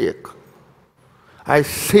mistake. I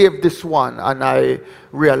saved this one and I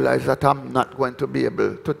realized that I'm not going to be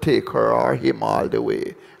able to take her or him all the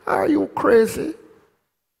way. Are you crazy?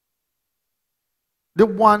 The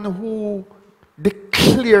one who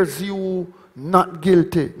declares you not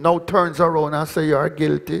guilty now turns around and says you are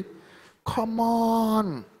guilty. Come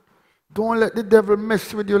on. Don't let the devil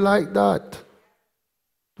mess with you like that.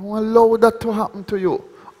 Don't allow that to happen to you.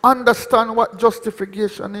 Understand what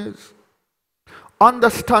justification is.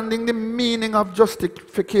 Understanding the meaning of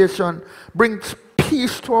justification brings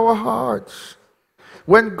peace to our hearts.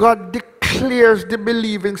 When God declares the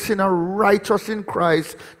believing sinner righteous in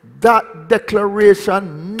Christ, that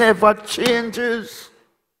declaration never changes.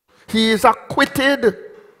 He is acquitted.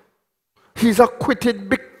 He's acquitted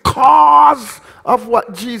because of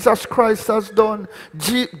what Jesus Christ has done.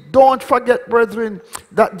 Don't forget, brethren,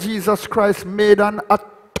 that Jesus Christ made an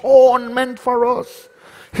atonement for us.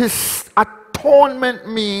 His atonement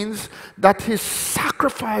means that his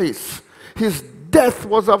sacrifice, his death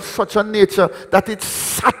was of such a nature that it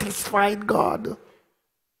satisfied God.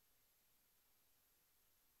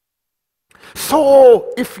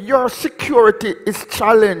 So, if your security is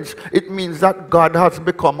challenged, it means that God has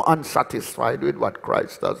become unsatisfied with what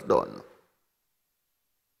Christ has done.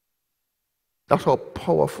 That's how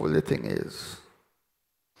powerful the thing is.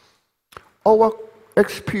 Our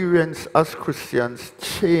experience as Christians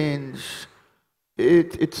change.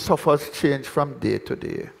 It suffers change from day to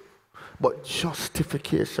day. But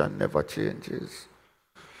justification never changes.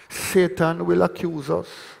 Satan will accuse us.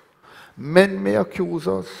 Men may accuse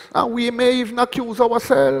us. And we may even accuse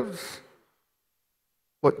ourselves.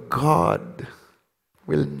 But God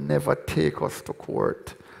will never take us to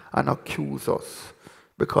court and accuse us,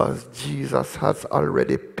 because Jesus has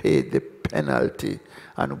already paid the penalty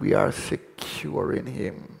and we are secure in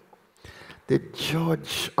Him. The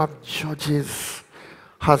judge of judges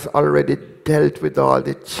has already dealt with all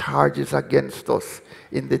the charges against us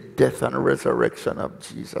in the death and resurrection of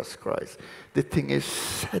Jesus Christ. The thing is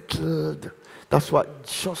settled. That's what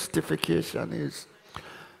justification is.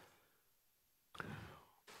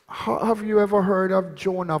 Have you ever heard of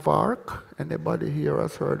Joan of Arc? Anybody here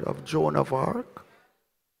has heard of Joan of Arc?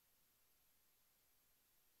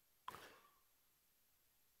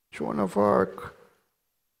 Joan of Arc,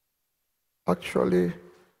 actually,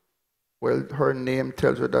 well, her name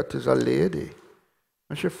tells you that is a lady.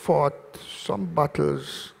 And she fought some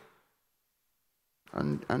battles,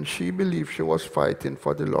 and she believed she was fighting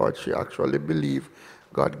for the Lord. She actually believed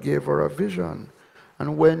God gave her a vision.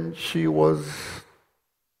 And when she was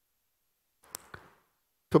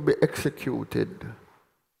to be executed,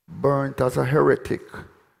 burnt as a heretic,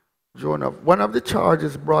 one of the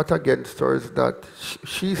charges brought against her is that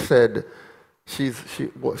she said she's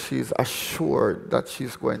assured that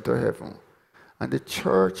she's going to heaven. And the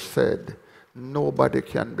church said nobody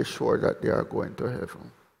can be sure that they are going to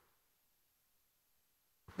heaven.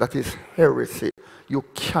 That is heresy. You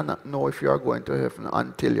cannot know if you are going to heaven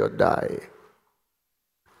until you die.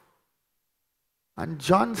 And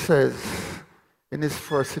John says in his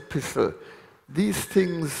first epistle, these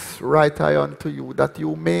things write I unto you, that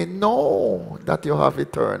you may know that you have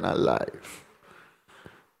eternal life.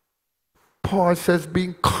 Paul says,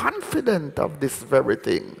 being confident of this very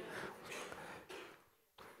thing.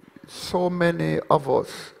 So many of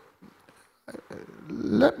us,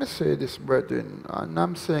 let me say this, brethren, and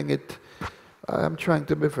I'm saying it, I'm trying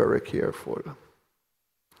to be very careful.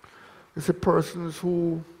 It's the persons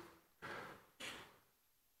who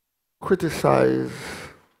criticize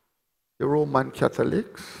the Roman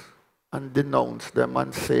Catholics, and denounce them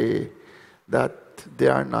and say that they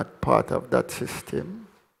are not part of that system,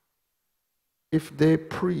 if they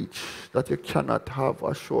preach that you cannot have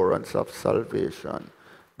assurance of salvation,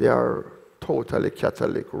 they are totally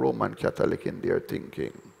Catholic, Roman Catholic in their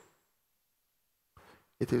thinking.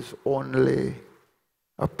 It is only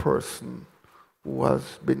a person who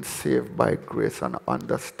has been saved by grace and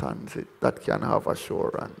understands it that can have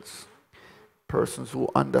assurance. Persons who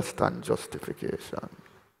understand justification.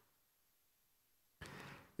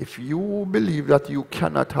 If you believe that you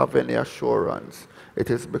cannot have any assurance, it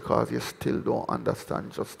is because you still don't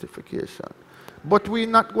understand justification. But we're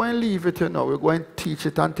not going to leave it, we're going to teach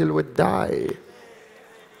it until we die.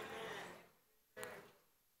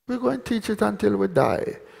 We're going to teach it until we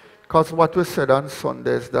die. Because what we said on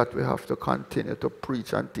Sunday is that we have to continue to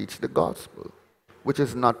preach and teach the gospel, which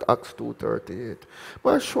is not Acts 2:38.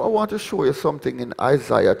 But I want to show you something in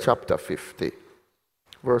Isaiah chapter 50,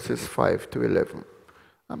 verses 5 to 11.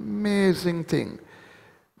 Amazing thing.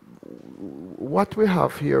 What we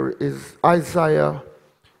have here is Isaiah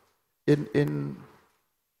in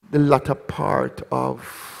the latter part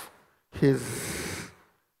of his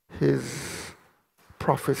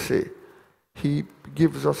prophecy. He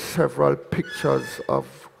gives us several pictures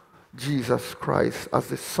of Jesus Christ as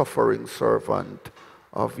the suffering servant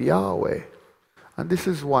of Yahweh. And this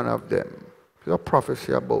is one of them. It's a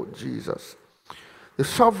prophecy about Jesus. The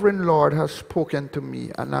sovereign Lord has spoken to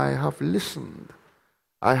me, and I have listened.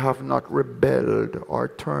 I have not rebelled or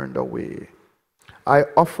turned away. I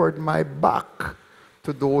offered my back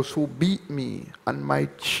to those who beat me, and my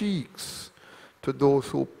cheeks to those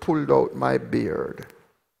who pulled out my beard.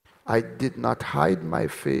 I did not hide my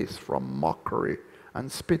face from mockery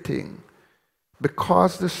and spitting.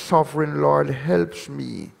 Because the sovereign Lord helps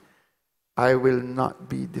me, I will not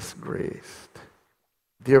be disgraced.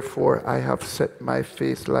 Therefore, I have set my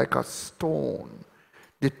face like a stone,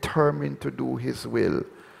 determined to do his will,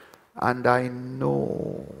 and I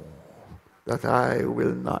know that I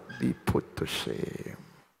will not be put to shame.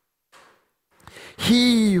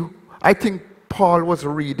 I think Paul was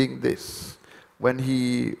reading this when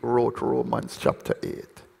he wrote Romans chapter 8.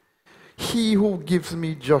 He who gives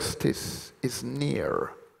me justice is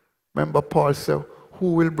near. Remember Paul said,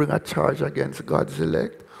 who will bring a charge against God's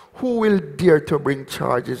elect? Who will dare to bring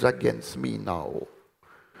charges against me now?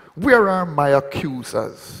 Where are my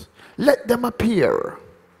accusers? Let them appear.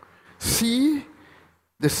 See,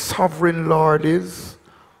 the sovereign Lord is,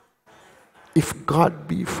 if God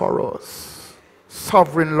be for us,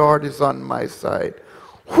 sovereign Lord is on my side.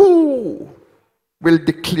 Who will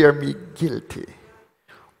declare me guilty?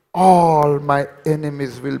 All my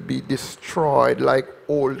enemies will be destroyed like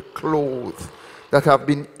old clothes that have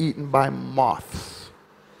been eaten by moths.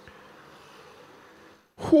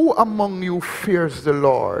 Who among you fears the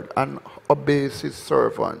Lord and obeys his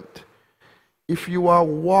servant? If you are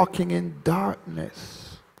walking in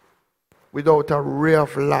darkness without a ray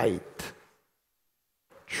of light,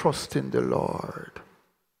 trust in the Lord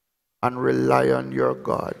and rely on your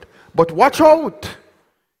God. But watch out,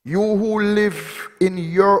 you who live in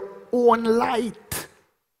your own light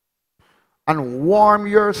and warm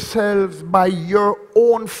yourselves by your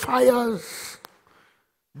own fires.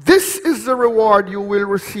 This is the reward you will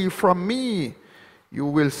receive from me. You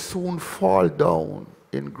will soon fall down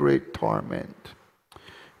in great torment.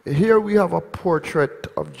 Here we have a portrait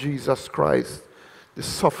of Jesus Christ, the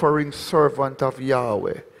suffering servant of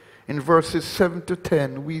Yahweh. In verses 7 to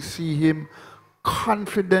 10, we see him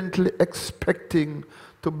confidently expecting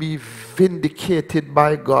to be vindicated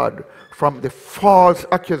by God from the false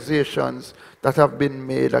accusations that have been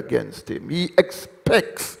made against him. He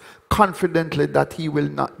expects confidently that he will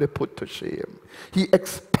not be put to shame. He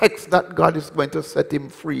expects that God is going to set him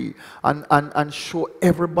free and show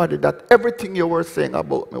everybody that everything you were saying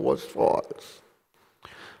about me was false.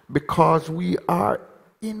 Because we are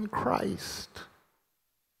in Christ.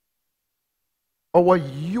 Our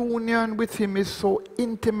union with him is so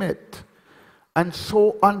intimate and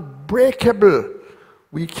so unbreakable.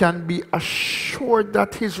 We can be assured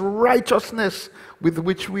that his righteousness with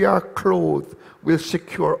which we are clothed will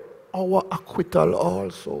secure our acquittal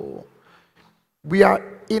also. We are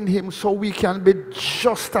in him, so we can be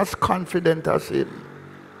just as confident as him.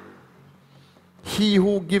 He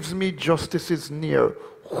who gives me justice is near.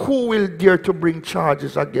 Who will dare to bring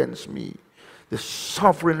charges against me? The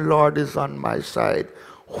sovereign Lord is on my side.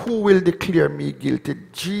 Who will declare me guilty?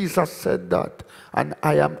 Jesus said that, and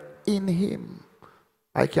I am in him.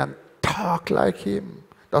 I can talk like him.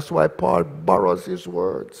 That's why Paul borrows his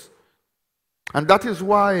words. And that is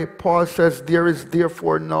why Paul says, there is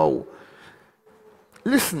therefore now.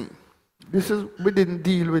 Listen, We didn't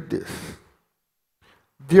deal with this.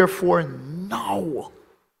 Therefore, now,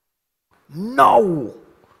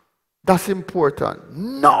 that's important.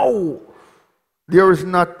 Now, there is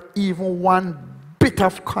not even one bit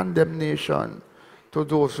of condemnation to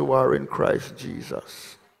those who are in Christ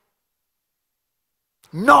Jesus.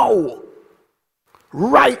 No,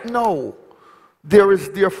 right now, there is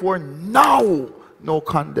therefore now no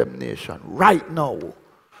condemnation. Right now.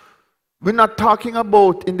 We're not talking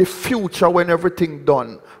about in the future when everything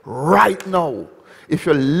done. Right now, if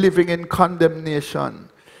you're living in condemnation,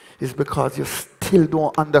 it's because you still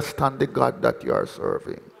don't understand the God that you are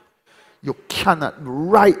serving. You cannot.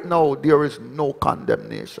 Right now, there is no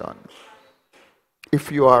condemnation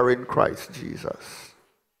if you are in Christ Jesus.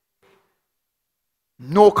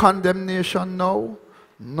 No condemnation now,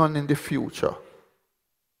 none in the future.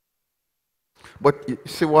 But you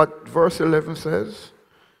see what verse 11 says?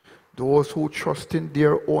 Those who trust in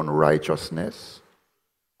their own righteousness,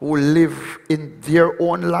 who live in their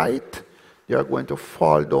own light, they are going to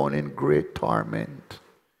fall down in great torment.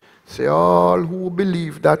 Say, all who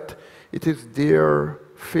believe that it is their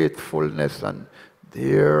faithfulness and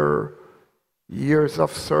their years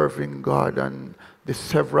of serving God and the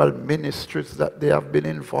several ministries that they have been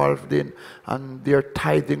involved in, and their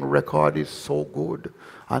tithing record is so good,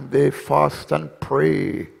 and they fast and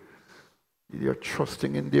pray. They are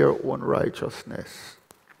trusting in their own righteousness.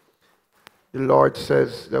 The Lord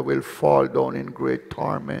says they will fall down in great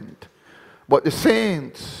torment. But the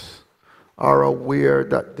saints are aware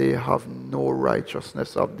that they have no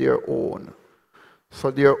righteousness of their own.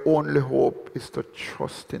 So their only hope is to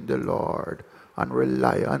trust in the Lord and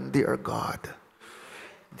rely on their God.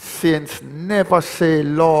 Saints never say,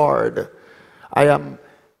 Lord, I am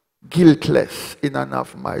guiltless in and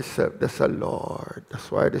of myself. They say, Lord. That's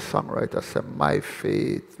why the songwriter said, my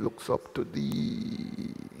faith looks up to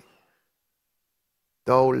thee.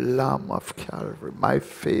 Thou Lamb of Calvary, my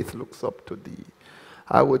faith looks up to thee.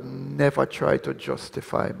 I would never try to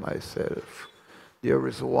justify myself. There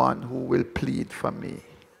is one who will plead for me.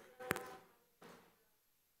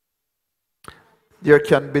 There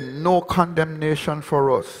can be no condemnation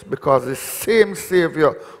for us because the same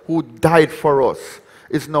Savior who died for us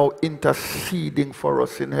is now interceding for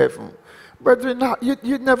us in heaven. Brethren,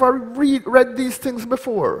 you never read these things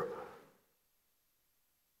before.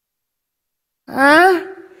 Eh?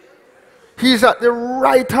 He's at the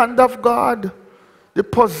right hand of God, the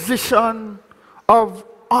position of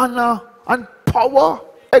honor and power,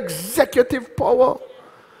 executive power.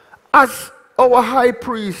 As our high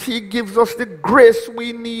priest, he gives us the grace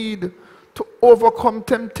we need to overcome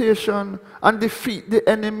temptation and defeat the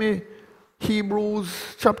enemy.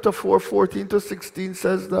 Hebrews chapter 4, 14 to 16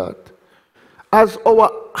 says that. As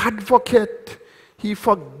our advocate, he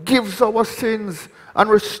forgives our sins and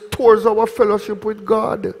restores our fellowship with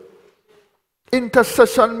God.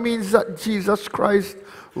 Intercession means that Jesus Christ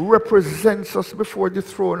represents us before the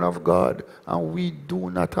throne of God, and we do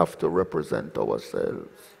not have to represent ourselves.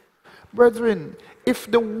 Brethren, if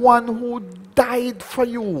the one who died for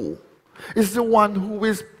you is the one who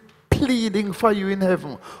is pleading for you in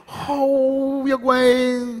heaven, how you're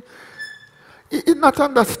going? You're not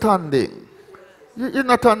understanding. You're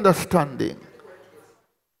not understanding.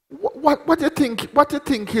 What do you think? What do you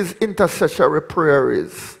think his intercessory prayer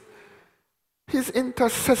is? His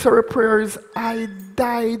intercessory prayer is, I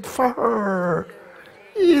died for her.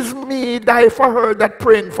 It's me died for her that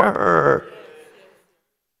praying for her.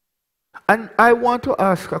 And I want to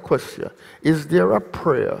ask a question. Is there a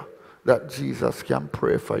prayer that Jesus can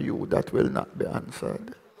pray for you that will not be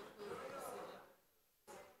answered?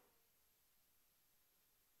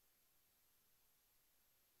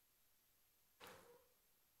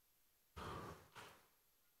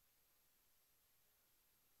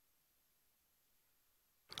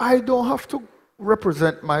 I don't have to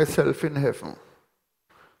represent myself in heaven.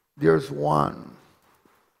 There's one.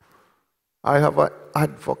 I have an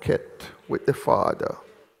advocate with the Father.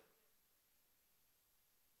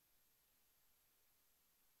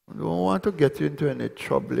 I don't want to get you into any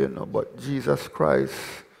trouble, you know, but Jesus Christ,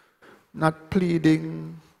 not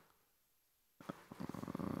pleading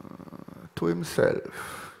to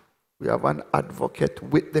himself. We have an advocate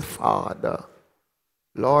with the Father.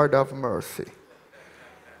 Lord have mercy.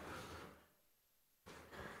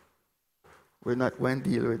 We're not going to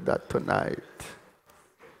deal with that tonight.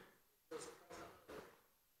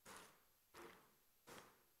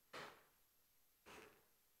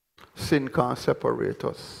 Sin can't separate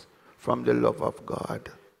us from the love of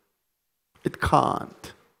God. It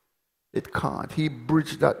can't. It can't. He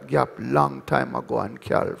bridged that gap long time ago on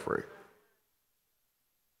Calvary.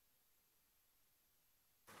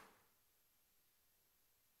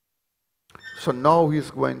 So now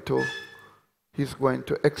he's going to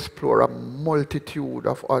explore a multitude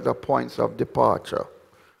of other points of departure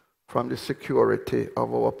from the security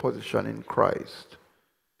of our position in Christ.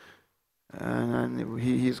 And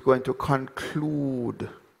he's going to conclude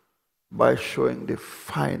by showing the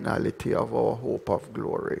finality of our hope of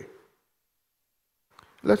glory.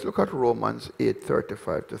 Let's look at Romans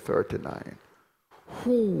 8:35 to 39.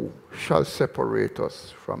 Who shall separate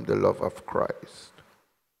us from the love of Christ?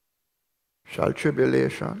 Shall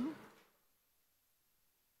tribulation,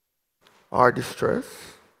 or distress,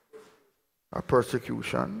 or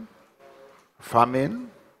persecution,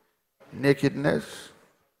 famine, nakedness,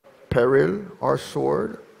 peril, or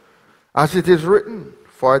sword? As it is written,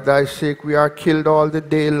 for thy sake we are killed all the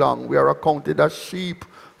day long. We are accounted as sheep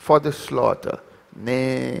for the slaughter.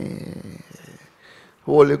 Nay.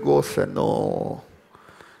 Holy Ghost said, no.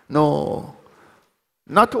 No.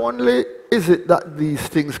 Not only is it that these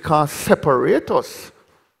things can't separate us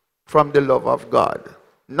from the love of God.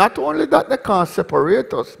 Not only that they can't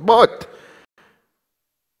separate us, but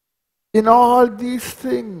in all these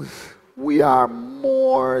things, we are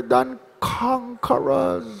more than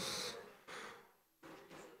conquerors.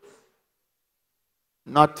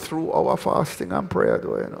 Not through our fasting and prayer,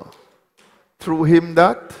 though, you know. Through him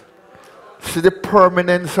that, see the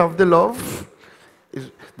permanence of the love?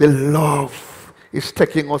 The love is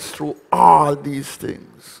taking us through all these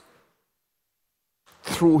things.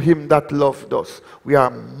 Through him that loved us, we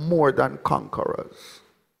are more than conquerors.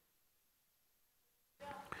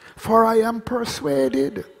 For I am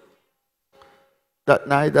persuaded that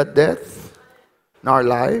neither death, nor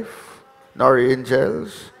life, nor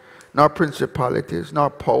angels, nor principalities, nor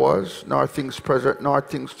powers, nor things present, nor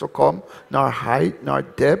things to come, nor height, nor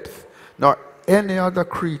depth, nor any other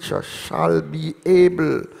creature shall be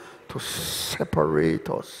able to separate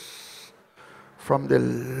us from the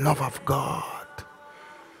love of God,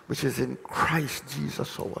 which is in Christ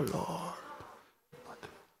Jesus our Lord.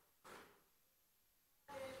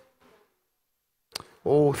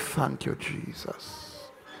 Oh, thank you, Jesus.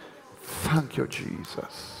 Thank you,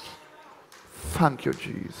 Jesus. Thank you,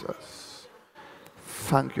 Jesus.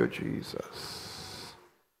 Thank you, Jesus.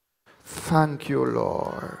 Thank you,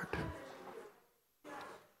 Lord.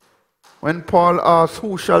 When Paul asks,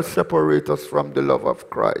 who shall separate us from the love of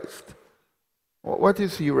Christ? What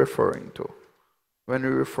is he referring to when he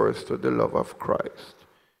refers to the love of Christ?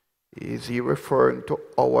 Is he referring to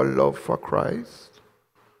our love for Christ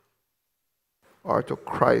or to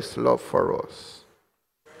Christ's love for us?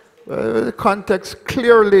 Well, the context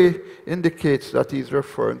clearly indicates that he's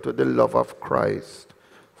referring to the love of Christ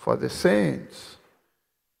for the saints.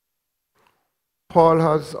 Paul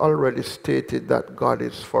has already stated that God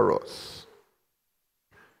is for us.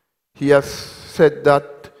 He has said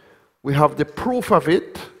that we have the proof of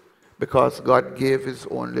it because God gave his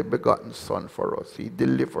only begotten Son for us. He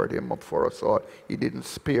delivered him up for us all. He didn't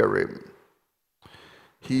spare him.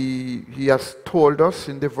 He has told us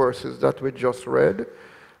in the verses that we just read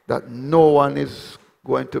that no one is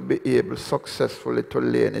going to be able successfully to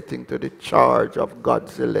lay anything to the charge of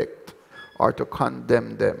God's elect or to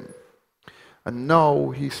condemn them. And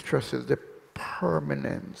now he stresses the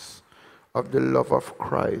permanence of the love of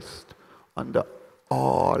Christ under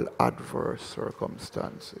all adverse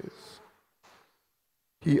circumstances.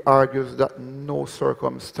 He argues that no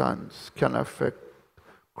circumstance can affect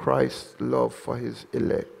Christ's love for his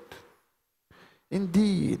elect.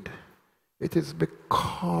 Indeed, it is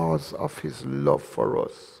because of his love for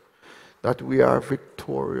us that we are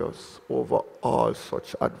victorious over all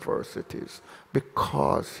such adversities,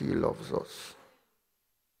 because he loves us.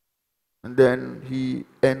 And then he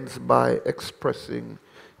ends by expressing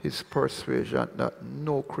his persuasion that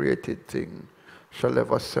no created thing shall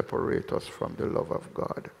ever separate us from the love of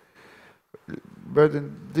God.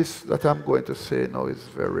 Brethren, this that I'm going to say now is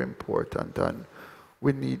very important, and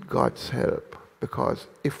we need God's help, because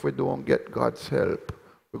if we don't get God's help,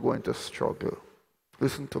 we're going to struggle.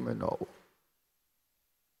 Listen to me now.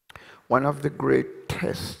 One of the great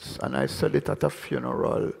tests, and I said it at a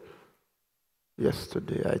funeral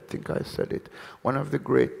yesterday, I think I said it. One of the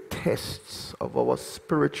great tests of our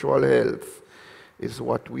spiritual health is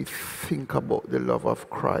what we think about the love of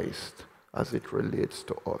Christ as it relates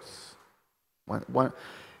to us.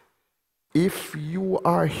 If you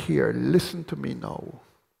are here, listen to me now.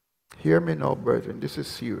 Hear me now, brethren. This is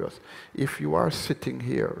serious. If you are sitting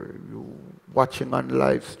here, you watching on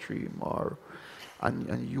live stream,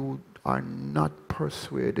 and you are not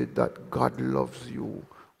persuaded that God loves you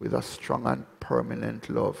with a strong and permanent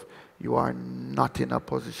love, you are not in a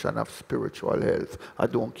position of spiritual health. I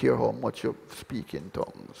don't care how much you speak in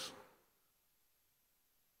tongues.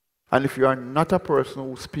 And if you are not a person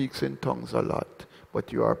who speaks in tongues a lot,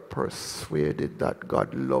 but you are persuaded that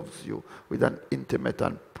God loves you with an intimate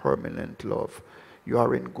and permanent love, you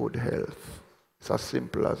are in good health. It's as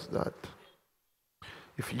simple as that.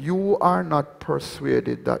 If you are not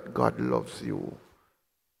persuaded that God loves you,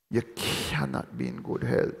 you cannot be in good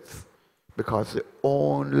health. Because the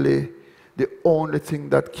only thing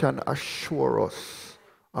that can assure us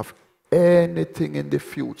of anything in the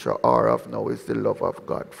future or of now is the love of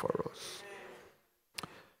God for us.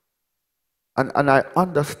 And I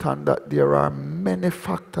understand that there are many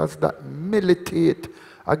factors that militate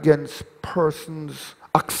against persons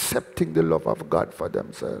accepting the love of God for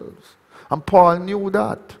themselves. And Paul knew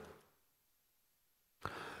that.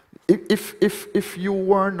 If you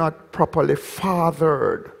were not properly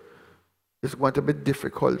fathered, it's going to be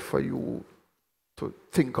difficult for you to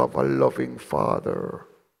think of a loving father.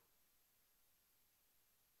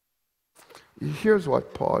 Here's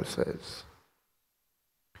what Paul says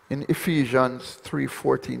in Ephesians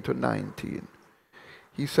 3:14 to 19.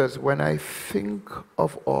 He says, when I think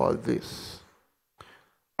of all this,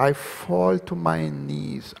 I fall to my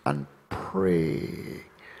knees and pray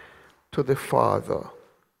to the Father,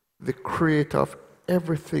 the creator of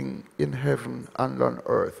everything in heaven and on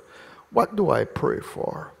earth. What do I pray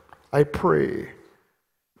for? I pray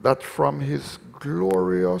that from his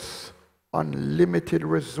glorious, unlimited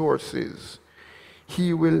resources,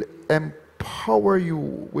 he will empower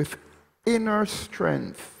you with inner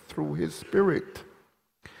strength through his Spirit.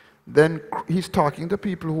 Then he's talking to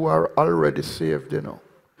people who are already saved, you know.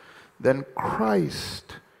 Then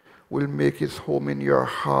Christ will make his home in your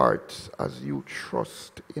hearts as you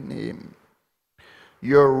trust in him.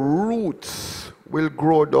 Your roots will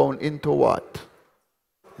grow down into what?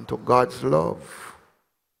 Into God's love.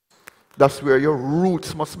 That's where your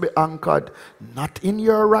roots must be anchored, not in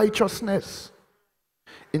your righteousness,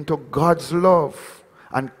 into God's love,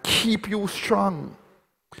 and keep you strong.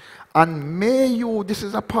 And may you, this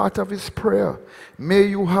is a part of his prayer, may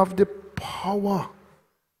you have the power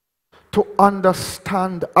to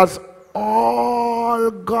understand, as all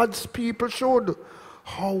God's people should,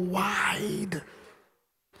 how wide,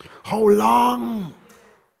 how long,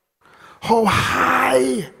 how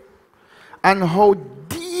high, and how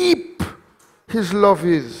deep his love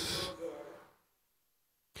is.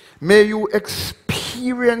 May you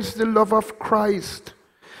experience the love of Christ,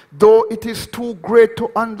 though it is too great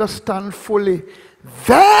to understand fully.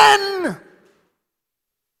 Then,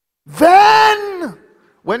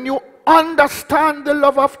 when you understand the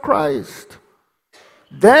love of Christ,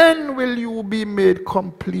 then will you be made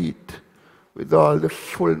complete with all the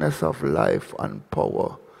fullness of life and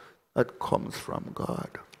power that comes from God.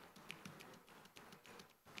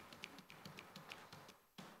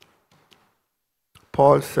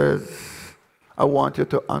 Paul says, I want you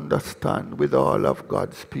to understand with all of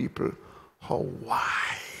God's people how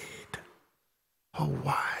wide, how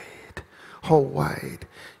wide, how wide.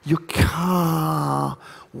 You can't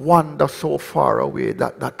wander so far away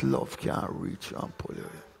that that love can't reach you and pull you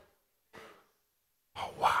in. How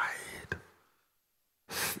wide.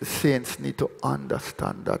 The saints need to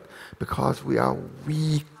understand that, because we are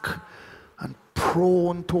weak and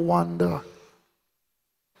prone to wander.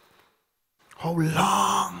 How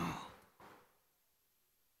long?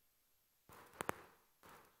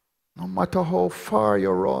 No matter how far you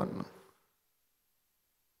run,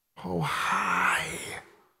 how high,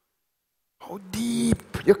 how deep,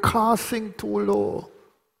 you can't sing too low.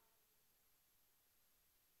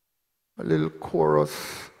 A little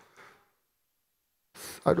chorus,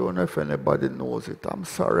 I don't know if anybody knows it. I'm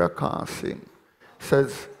sorry I can't sing. It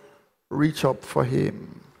says, reach up for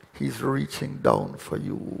him. He's reaching down for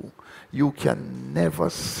you. You can never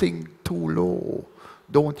sing too low.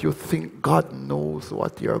 Don't you think God knows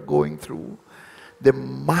what you're going through? The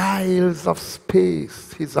miles of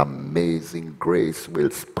space his amazing grace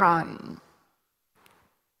will span.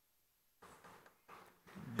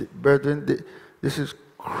 Brethren, this is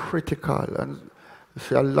critical. And you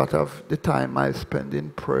see, a lot of the time I spend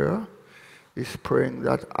in prayer is praying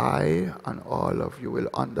that I and all of you will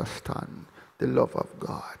understand the love of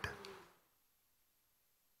God.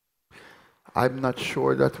 I'm not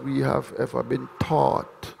sure that we have ever been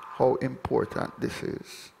taught how important this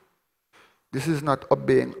is. This is not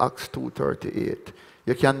obeying Acts 2:38.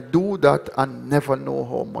 You can do that and never know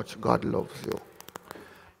how much God loves you.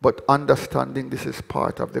 But understanding this is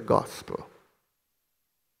part of the gospel.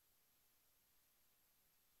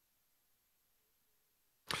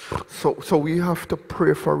 So we have to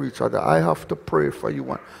pray for each other. I have to pray for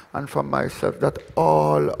you and for myself, that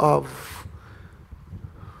all of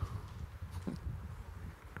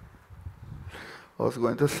I was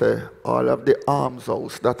going to say, all of the arms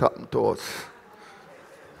house that happened to us.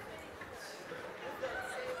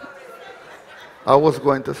 I was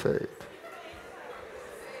going to say it.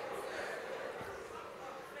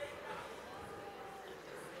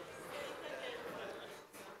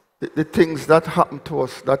 The things that happen to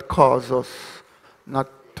us that cause us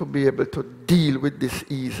not to be able to deal with this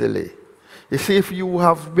easily. You see, if you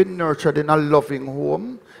have been nurtured in a loving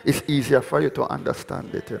home, it's easier for you to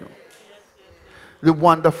understand it, you know. The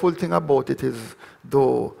wonderful thing about it is,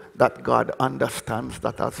 though, that God understands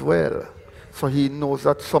that as well. So he knows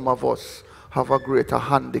that some of us have a greater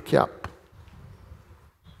handicap.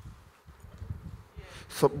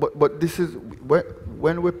 So, but this is,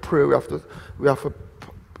 when we pray, we have to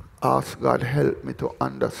ask God, help me to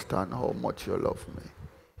understand how much you love me.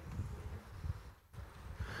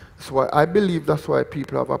 So I believe that's why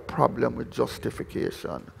people have a problem with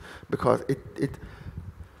justification. Because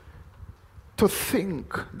to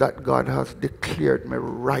think that God has declared me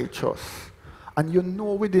righteous, and you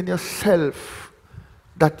know within yourself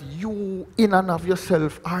that you in and of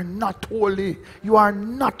yourself are not holy, you are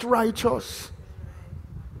not righteous.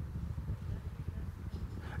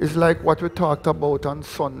 It's like what we talked about on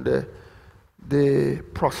Sunday, the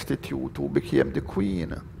prostitute who became the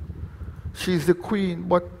queen. She's the queen,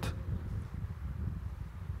 but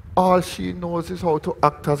all she knows is how to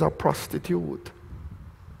act as a prostitute.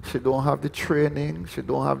 She don't have the training, she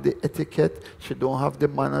don't have the etiquette, she don't have the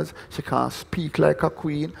manners, she can't speak like a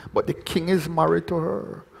queen, but the king is married to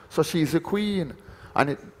her. So she's a queen. And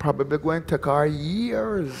it probably going to take her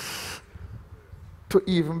years to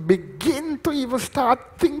even begin to even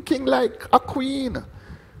start thinking like a queen.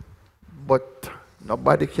 But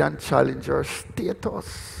nobody can challenge her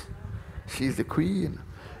status. She's the queen.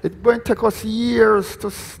 It's going to take us years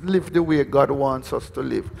to live the way God wants us to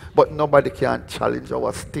live. But nobody can challenge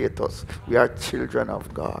our status. We are children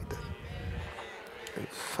of God.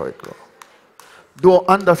 So it goes. Don't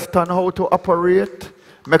understand how to operate.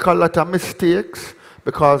 Make a lot of mistakes.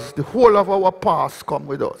 Because the whole of our past come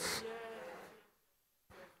with us.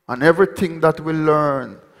 And everything that we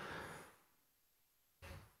learn,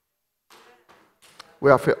 we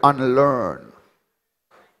have to unlearn.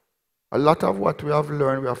 A lot of what we have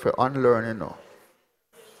learned, we have to unlearn, you know.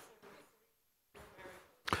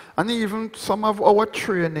 And even some of our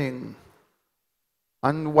training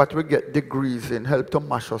and what we get degrees in help to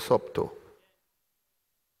mash us up too.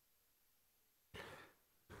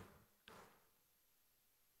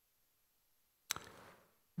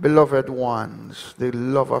 Beloved ones, the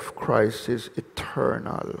love of Christ is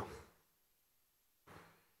eternal.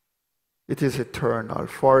 It is eternal,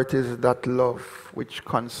 for it is that love which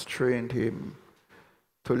constrained him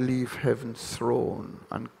to leave heaven's throne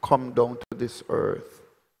and come down to this earth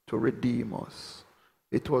to redeem us.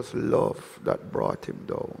 It was love that brought him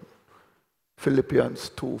down.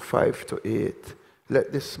 Philippians 2:5-8.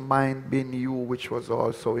 Let this mind be in you which was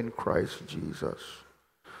also in Christ Jesus,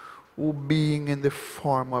 who being in the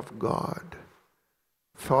form of God,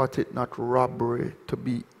 thought it not robbery to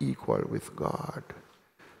be equal with God,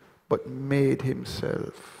 but made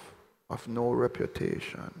himself of no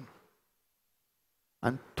reputation,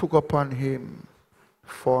 and took upon him the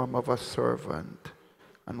form of a servant,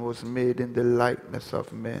 and was made in the likeness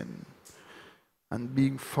of men. And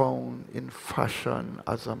being found in fashion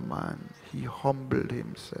as a man, he humbled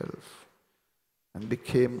himself, and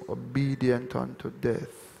became obedient unto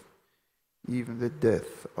death, even the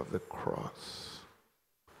death of the cross.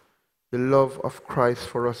 The love of Christ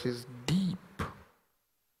for us is deep.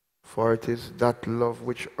 For it is that love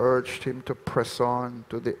which urged him to press on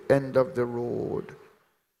to the end of the road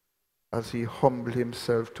as he humbled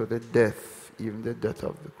himself to the death, even the death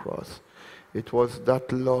of the cross. It was that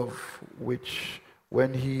love which,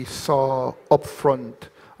 when he saw up front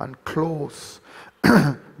and close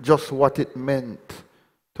just what it meant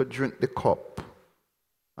to drink the cup,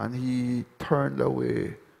 and he turned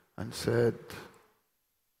away and said,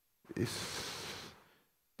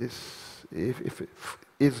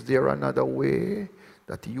 is there another way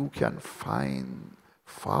that you can find,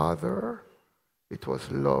 Father? It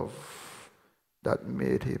was love that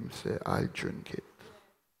made him say, I'll drink it.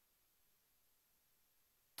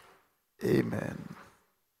 Amen.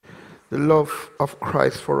 The love of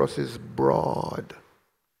Christ for us is broad,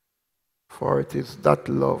 for it is that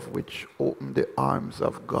love which opened the arms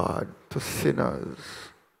of God to sinners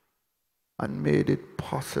and made it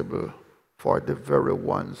possible for the very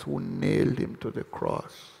ones who nailed him to the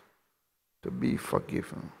cross to be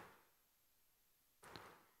forgiven.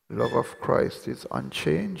 Love of Christ is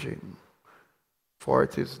unchanging, for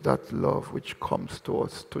it is that love which comes to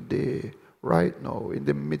us today, right now, in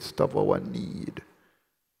the midst of our need,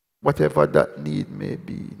 whatever that need may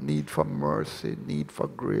be, need for mercy, need for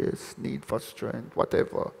grace, need for strength,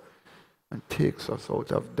 whatever, and takes us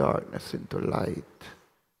out of darkness into light,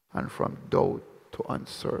 and from doubt to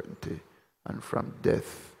uncertainty, and from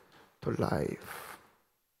death to life.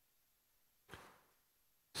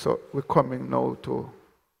 So we're coming now to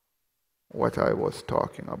what I was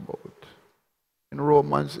talking about. In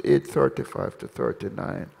Romans 8:35 to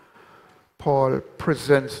 39, Paul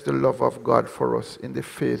presents the love of God for us in the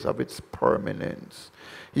face of its permanence.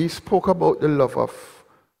 He spoke about the love of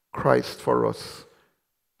Christ for us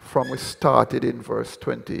from we started in verse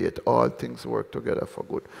 28, all things work together for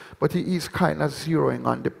good. But he is kind of zeroing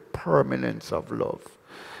on the permanence of love.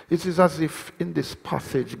 It is as if in this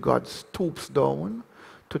passage God stoops down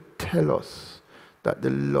to tell us that the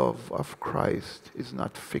love of Christ is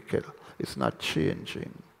not fickle, it's not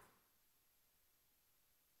changing.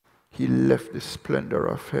 He left the splendor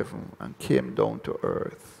of heaven and came down to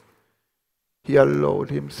earth. He allowed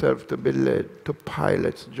himself to be led to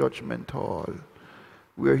Pilate's judgment hall,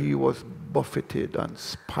 where he was buffeted and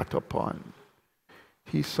spat upon.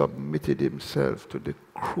 He submitted himself to the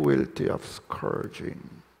cruelty of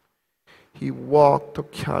scourging. He walked to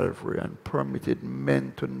Calvary and permitted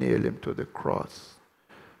men to nail him to the cross.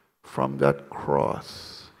 From that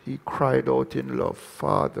cross, he cried out in love,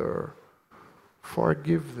 "Father,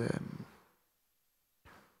 forgive them,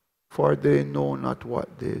 for they know not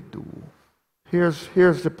what they do."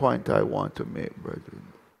 Here's the point I want to make,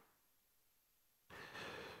 brethren.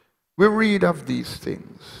 We read of these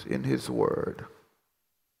things in his word.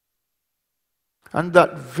 And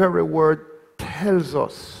that very word tells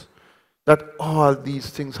us that all these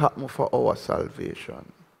things happen for our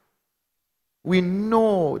salvation. We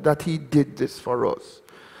know that he did this for us.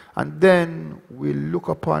 And then we look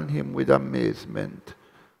upon him with amazement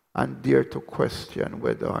and dare to question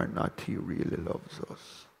whether or not he really loves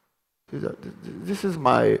us. This is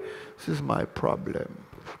my problem.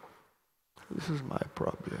 This is my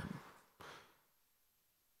problem.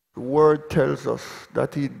 The word tells us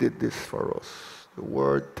that he did this for us. The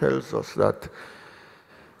word tells us that,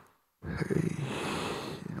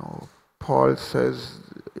 Paul says,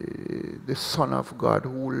 the Son of God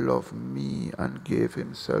who loved me and gave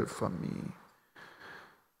himself for me.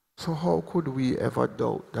 So how could we ever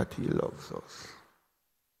doubt that he loves us?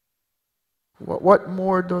 What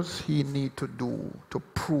more does he need to do to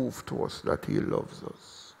prove to us that he loves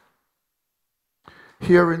us?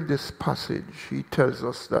 Here in this passage, he tells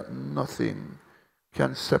us that nothing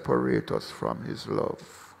can separate us from his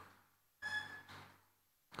love.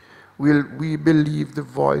 Will we believe the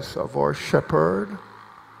voice of our shepherd,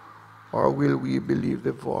 or will we believe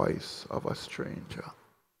the voice of a stranger?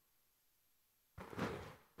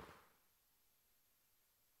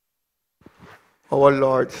 Our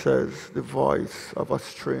Lord says, the voice of a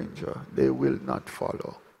stranger they will not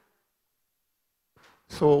follow.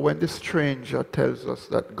 So when the stranger tells us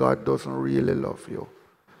that God doesn't really love you,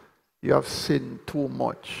 you have sinned too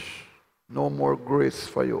much, no more grace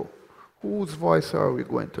for you, whose voice are we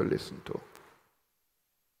going to listen to?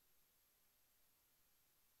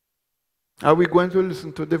 Are we going to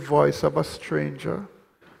listen to the voice of a stranger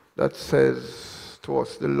that says to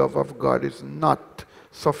us the love of God is not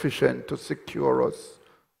sufficient to secure us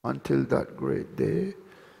until that great day?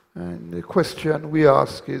 And the question we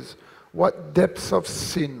ask is, what depths of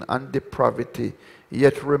sin and depravity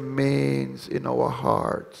yet remains in our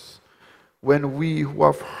hearts when we who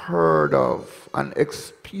have heard of and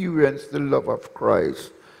experienced the love of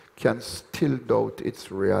Christ can still doubt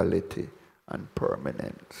its reality and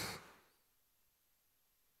permanence?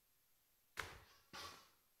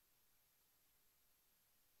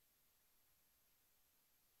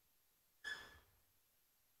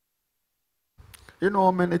 You know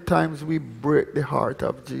how many times we break the heart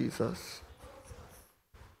of Jesus?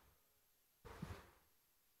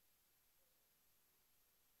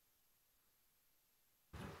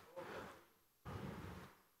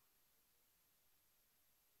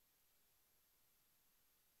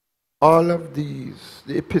 All of these,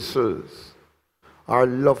 the epistles, are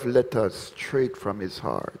love letters straight from his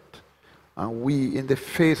heart. And we, in the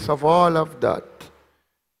face of all of that,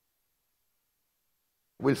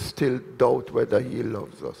 will still doubt whether he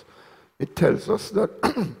loves us. It tells us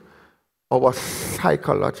that our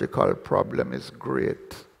psychological problem is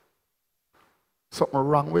great. Something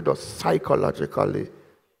wrong with us psychologically.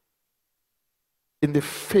 In the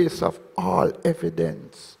face of all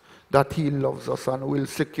evidence that he loves us and will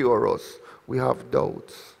secure us, we have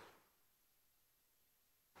doubts.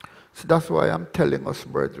 So that's why I'm telling us,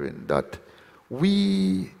 brethren, that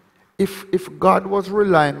if God was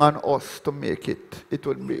relying on us to make it, it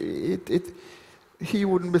would be he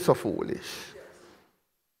wouldn't be so foolish.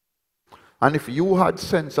 And if you had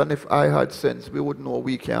sense and if I had sense, we would know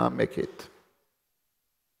we can't make it.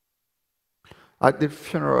 At the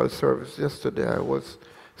funeral service yesterday, I was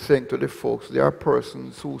saying to the folks, there are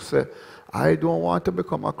persons who say, I don't want to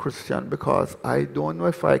become a Christian because I don't know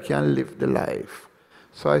if I can live the life.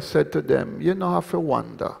 So I said to them, you don't have to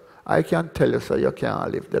wonder. I can tell you, sir, you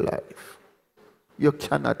can't live the life. You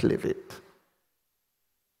cannot live it.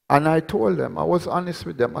 And I told them, I was honest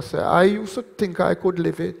with them. I said, I used to think I could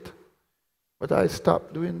live it, but I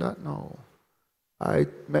stopped doing that now. I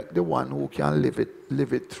make the one who can live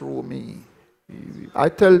it through me. I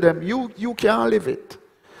tell them, you can't live it.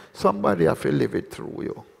 Somebody have to live it through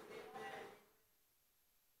you.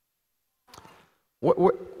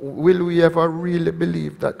 Will we ever really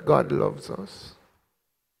believe that God loves us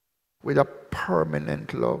with a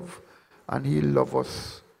permanent love, and He loves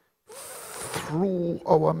us through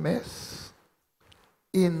our mess,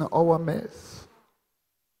 in our mess?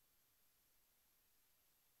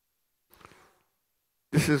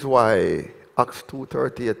 This is why Acts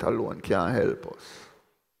 2:38 alone can't help us.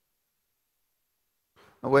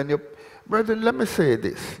 And when you, brethren, let me say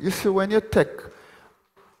this. You see, when you take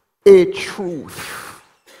a truth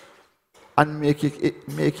and make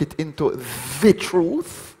it into the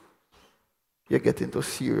truth, you get into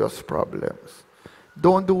serious problems.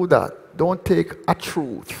 Don't do that. Don't take a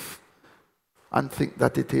truth and think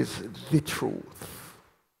that it is the truth.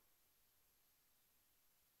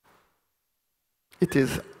 It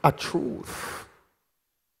is a truth.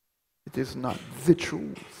 It is not the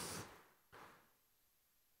truth.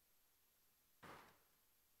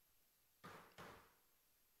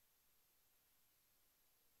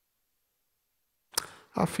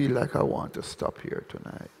 I feel like I want to stop here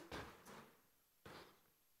tonight.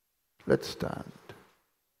 Let's stand.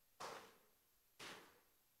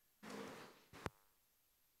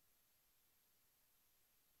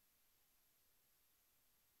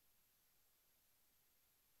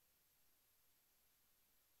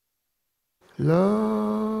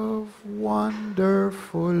 Love,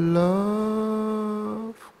 wonderful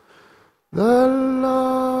love, the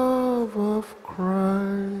love of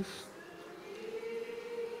Christ.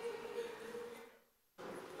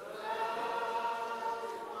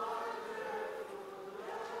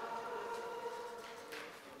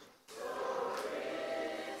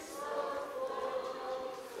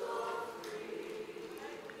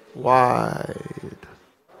 Wide.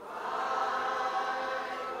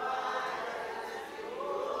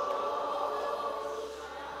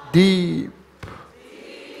 Deep.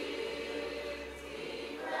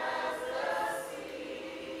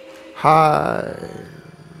 High.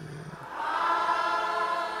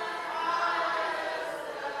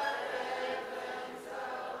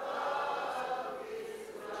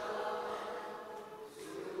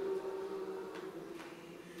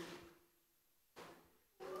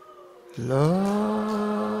 Love.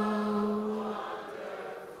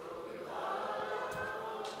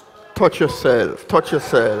 Touch yourself. Touch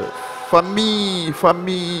yourself. For me. For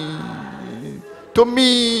me. To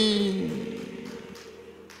me.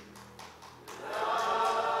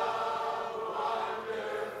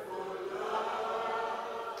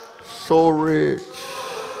 So rich.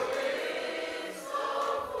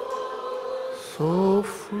 So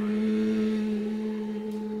free.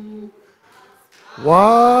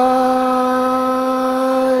 Wide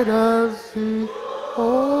as the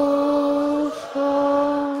ocean,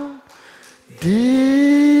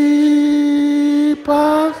 deep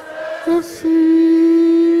as the sea,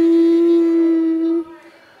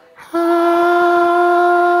 high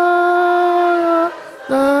as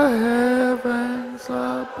the heavens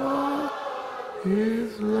above,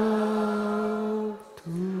 His love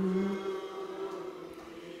to.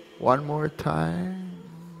 One more time.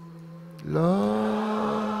 Love.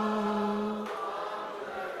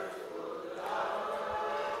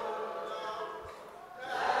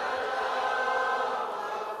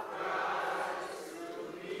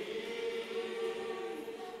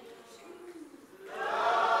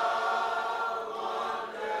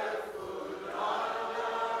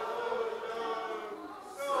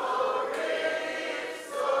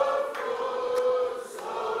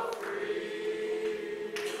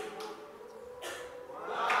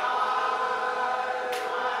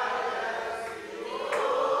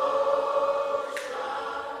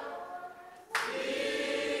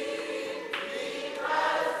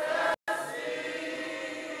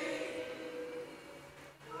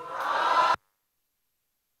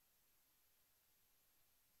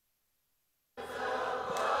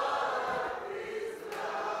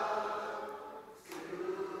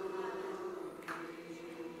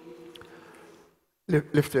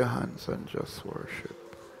 Lift your hands and just worship.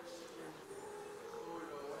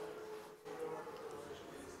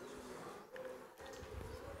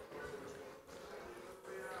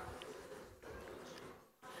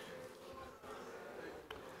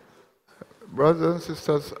 Brothers and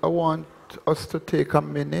sisters, I want us to take a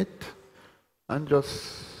minute and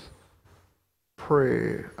just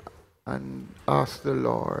pray and ask the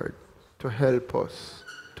Lord to help us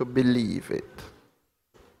to believe it.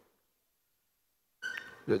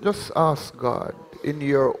 Just ask God in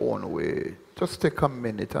your own way. Just take a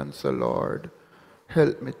minute and say, Lord,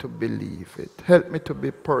 help me to believe it. Help me to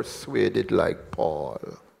be persuaded like Paul.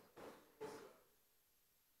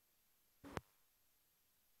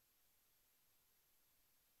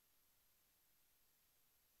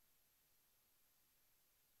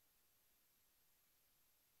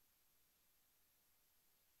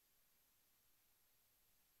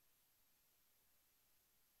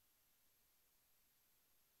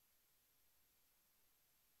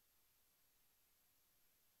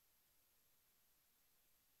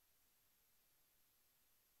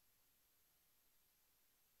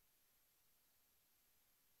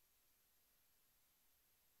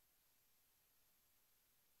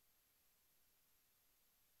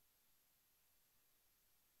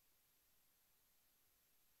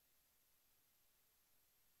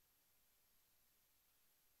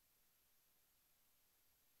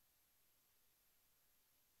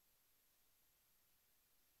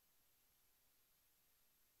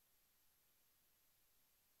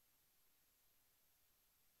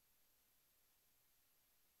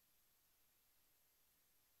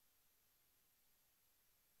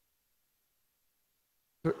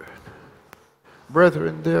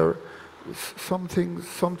 Brethren, there some things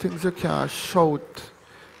you can't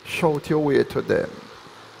shout your way to them.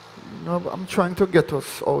 You know, I'm trying to get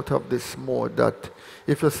us out of this mode that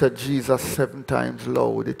if you say Jesus 7 times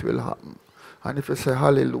loud, it will happen. And if you say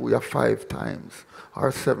hallelujah 5 times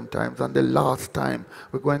or 7 times, and the last time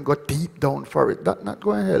we're going to go deep down for it, that's not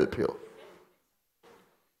going to help you.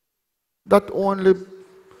 That only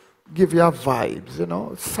give you vibes, you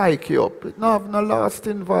know, psych you up. It not have no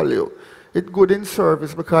lasting value. It's good in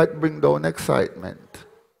service because it bring down excitement.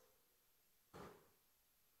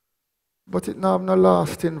 But it not have no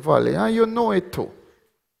lasting value. And you know it too.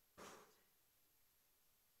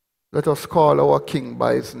 Let us call our king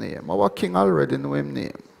by his name. Our king already know his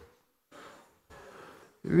name.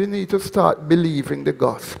 We need to start believing the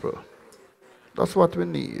gospel. That's what we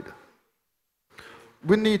need.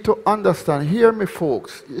 We need to understand. Hear me,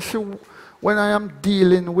 folks. You see, when I am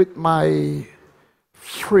dealing with my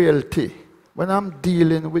frailty, when I'm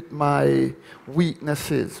dealing with my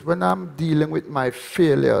weaknesses, when I'm dealing with my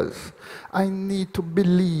failures, I need to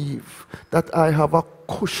believe that I have a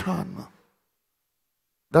cushion.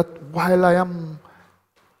 That while I am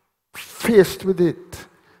faced with it,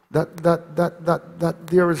 that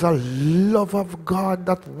there is a love of God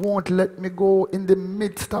that won't let me go in the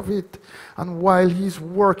midst of it. And while he's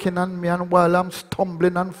working on me and while I'm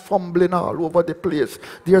stumbling and fumbling all over the place,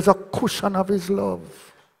 there's a cushion of his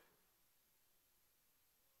love.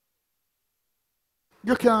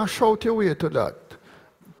 You can't shout your way to that.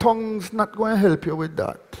 Tongues not going to help you with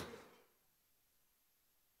that.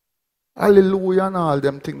 Hallelujah and all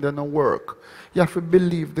them things that don't work. You have to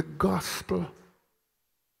believe the gospel.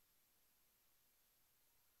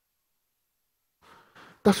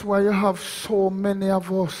 That's why you have so many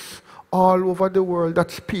of us all over the world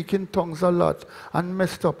that speak in tongues a lot and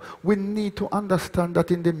messed up. We need to understand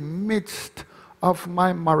that in the midst of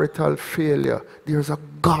my marital failure, there's a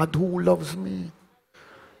God who loves me.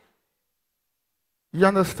 You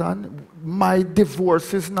understand? My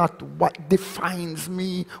divorce is not what defines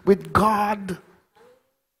me with God.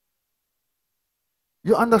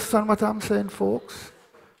 You understand what I'm saying, folks?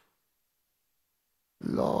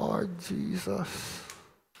 Lord Jesus.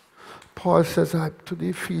 Paul says to the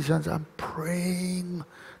Ephesians, I'm praying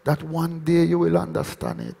that one day you will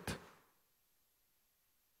understand it.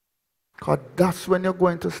 Because that's when you're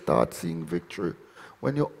going to start seeing victory.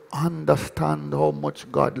 When you understand how much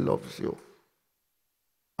God loves you.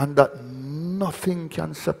 And that nothing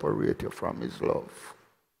can separate you from his love.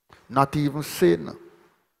 Not even sin.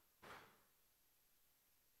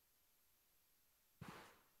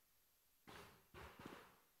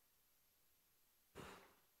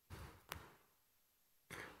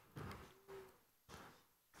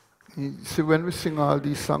 You see, when we sing all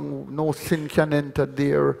these songs, no sin can enter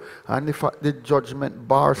there, and if at the judgment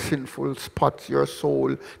bar sinful spots your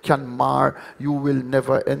soul can mar, you will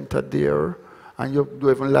never enter there. And you don't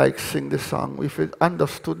even like sing the song. If you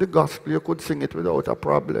understood the gospel, you could sing it without a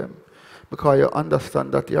problem. Because you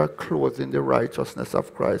understand that you are clothed in the righteousness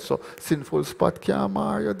of Christ. So sinful spot can't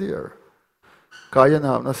mar you there. Because you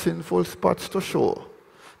don't have no sinful spots to show.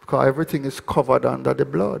 Because everything is covered under the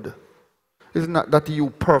blood. It's not that you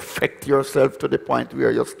perfect yourself to the point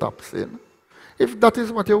where you stop sin. If that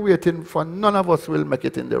is what you're waiting for, none of us will make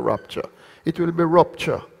it in the rapture. It will be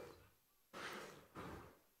rupture.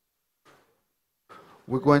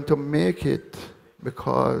 We're going to make it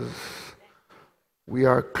because we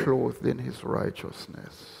are clothed in his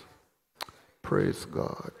righteousness. Praise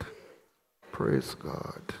God. Praise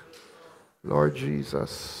God. Lord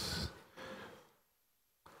Jesus,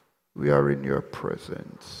 we are in your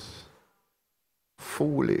presence.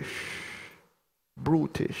 Foolish,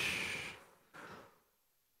 brutish,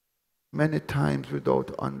 many times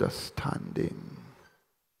without understanding.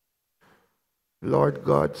 Lord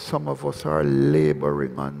God, some of us are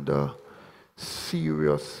laboring under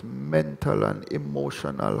serious mental and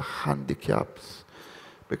emotional handicaps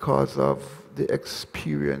because of the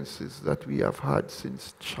experiences that we have had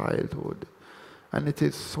since childhood. And it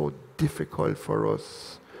is so difficult for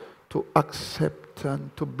us to accept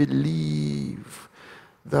and to believe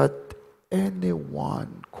that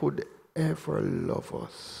anyone could ever love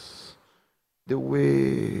us the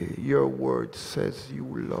way your word says you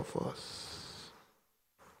love us.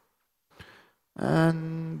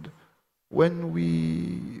 And when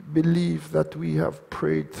we believe that we have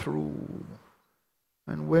prayed through,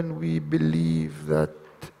 and when we believe that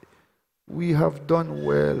we have done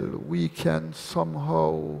well, we can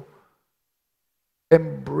somehow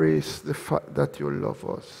embrace the fact that you love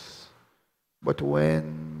us. But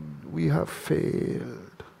when we have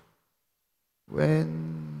failed,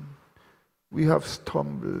 when we have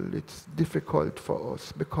stumbled, it's difficult for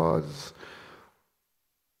us because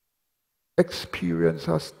experience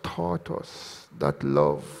has taught us that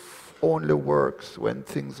love only works when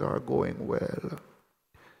things are going well.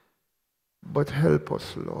 But help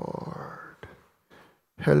us, Lord.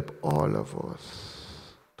 Help all of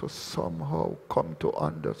us to somehow come to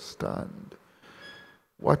understand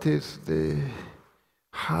what is the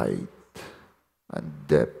height and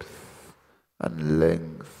depth and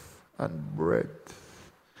length and breadth,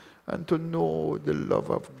 and to know the love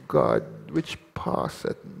of God which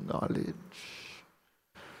passeth knowledge,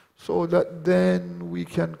 so that then we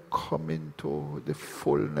can come into the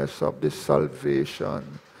fullness of the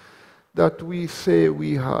salvation that we say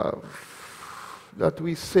we have, that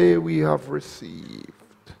we say we have received.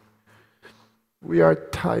 We are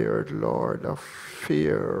tired, Lord, of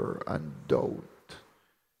fear and doubt.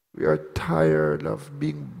 We are tired of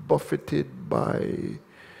being buffeted by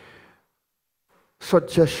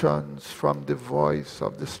suggestions from the voice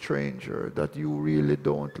of the stranger that you really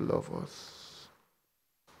don't love us.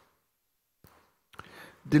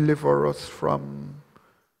 Deliver us from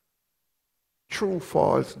true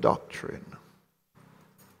false doctrine.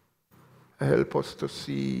 Help us to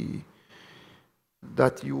see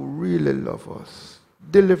that you really love us.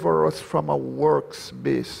 Deliver us from a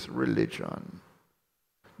works-based religion.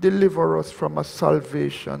 Deliver us from a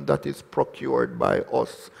salvation that is procured by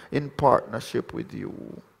us in partnership with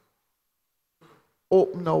you.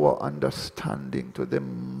 Open our understanding to the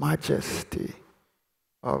majesty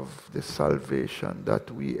of the salvation that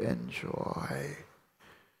we enjoy.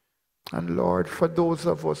 And Lord, for those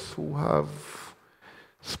of us who have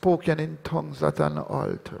spoken in tongues at an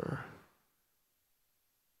altar,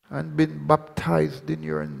 and been baptized in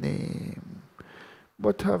your name,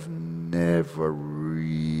 but have never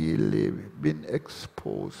really been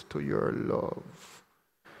exposed to your love,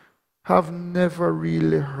 have never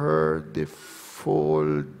really heard the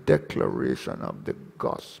full declaration of the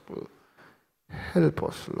gospel. Help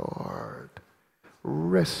us, Lord.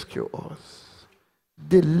 Rescue us.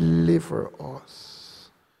 Deliver us.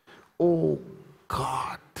 Oh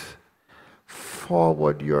God,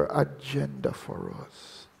 forward your agenda for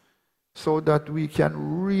us, so that we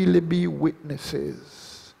can really be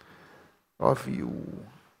witnesses of you,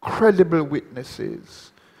 credible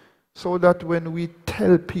witnesses, so that when we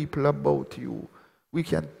tell people about you, we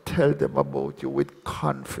can tell them about you with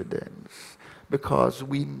confidence, because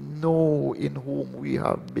we know in whom we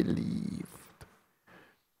have believed.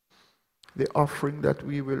 The offering that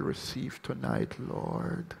we will receive tonight,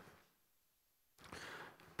 Lord,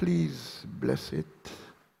 please bless it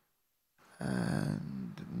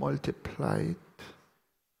and multiply it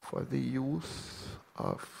for the use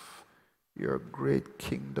of your great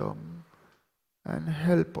kingdom, and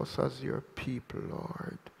help us as your people,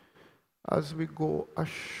 Lord, as we go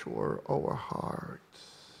assure our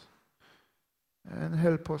hearts, and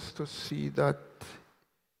help us to see that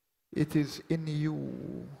it is in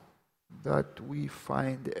you that we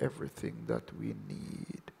find everything that we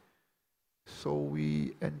need. So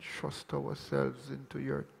we entrust ourselves into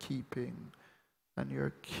your keeping and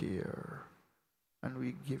your care, and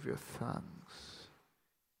we give you thanks.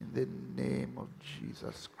 In the name of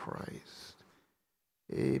Jesus Christ.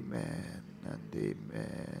 Amen and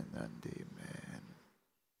amen and amen.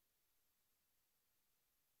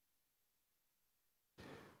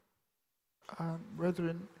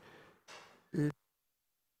 Brethren,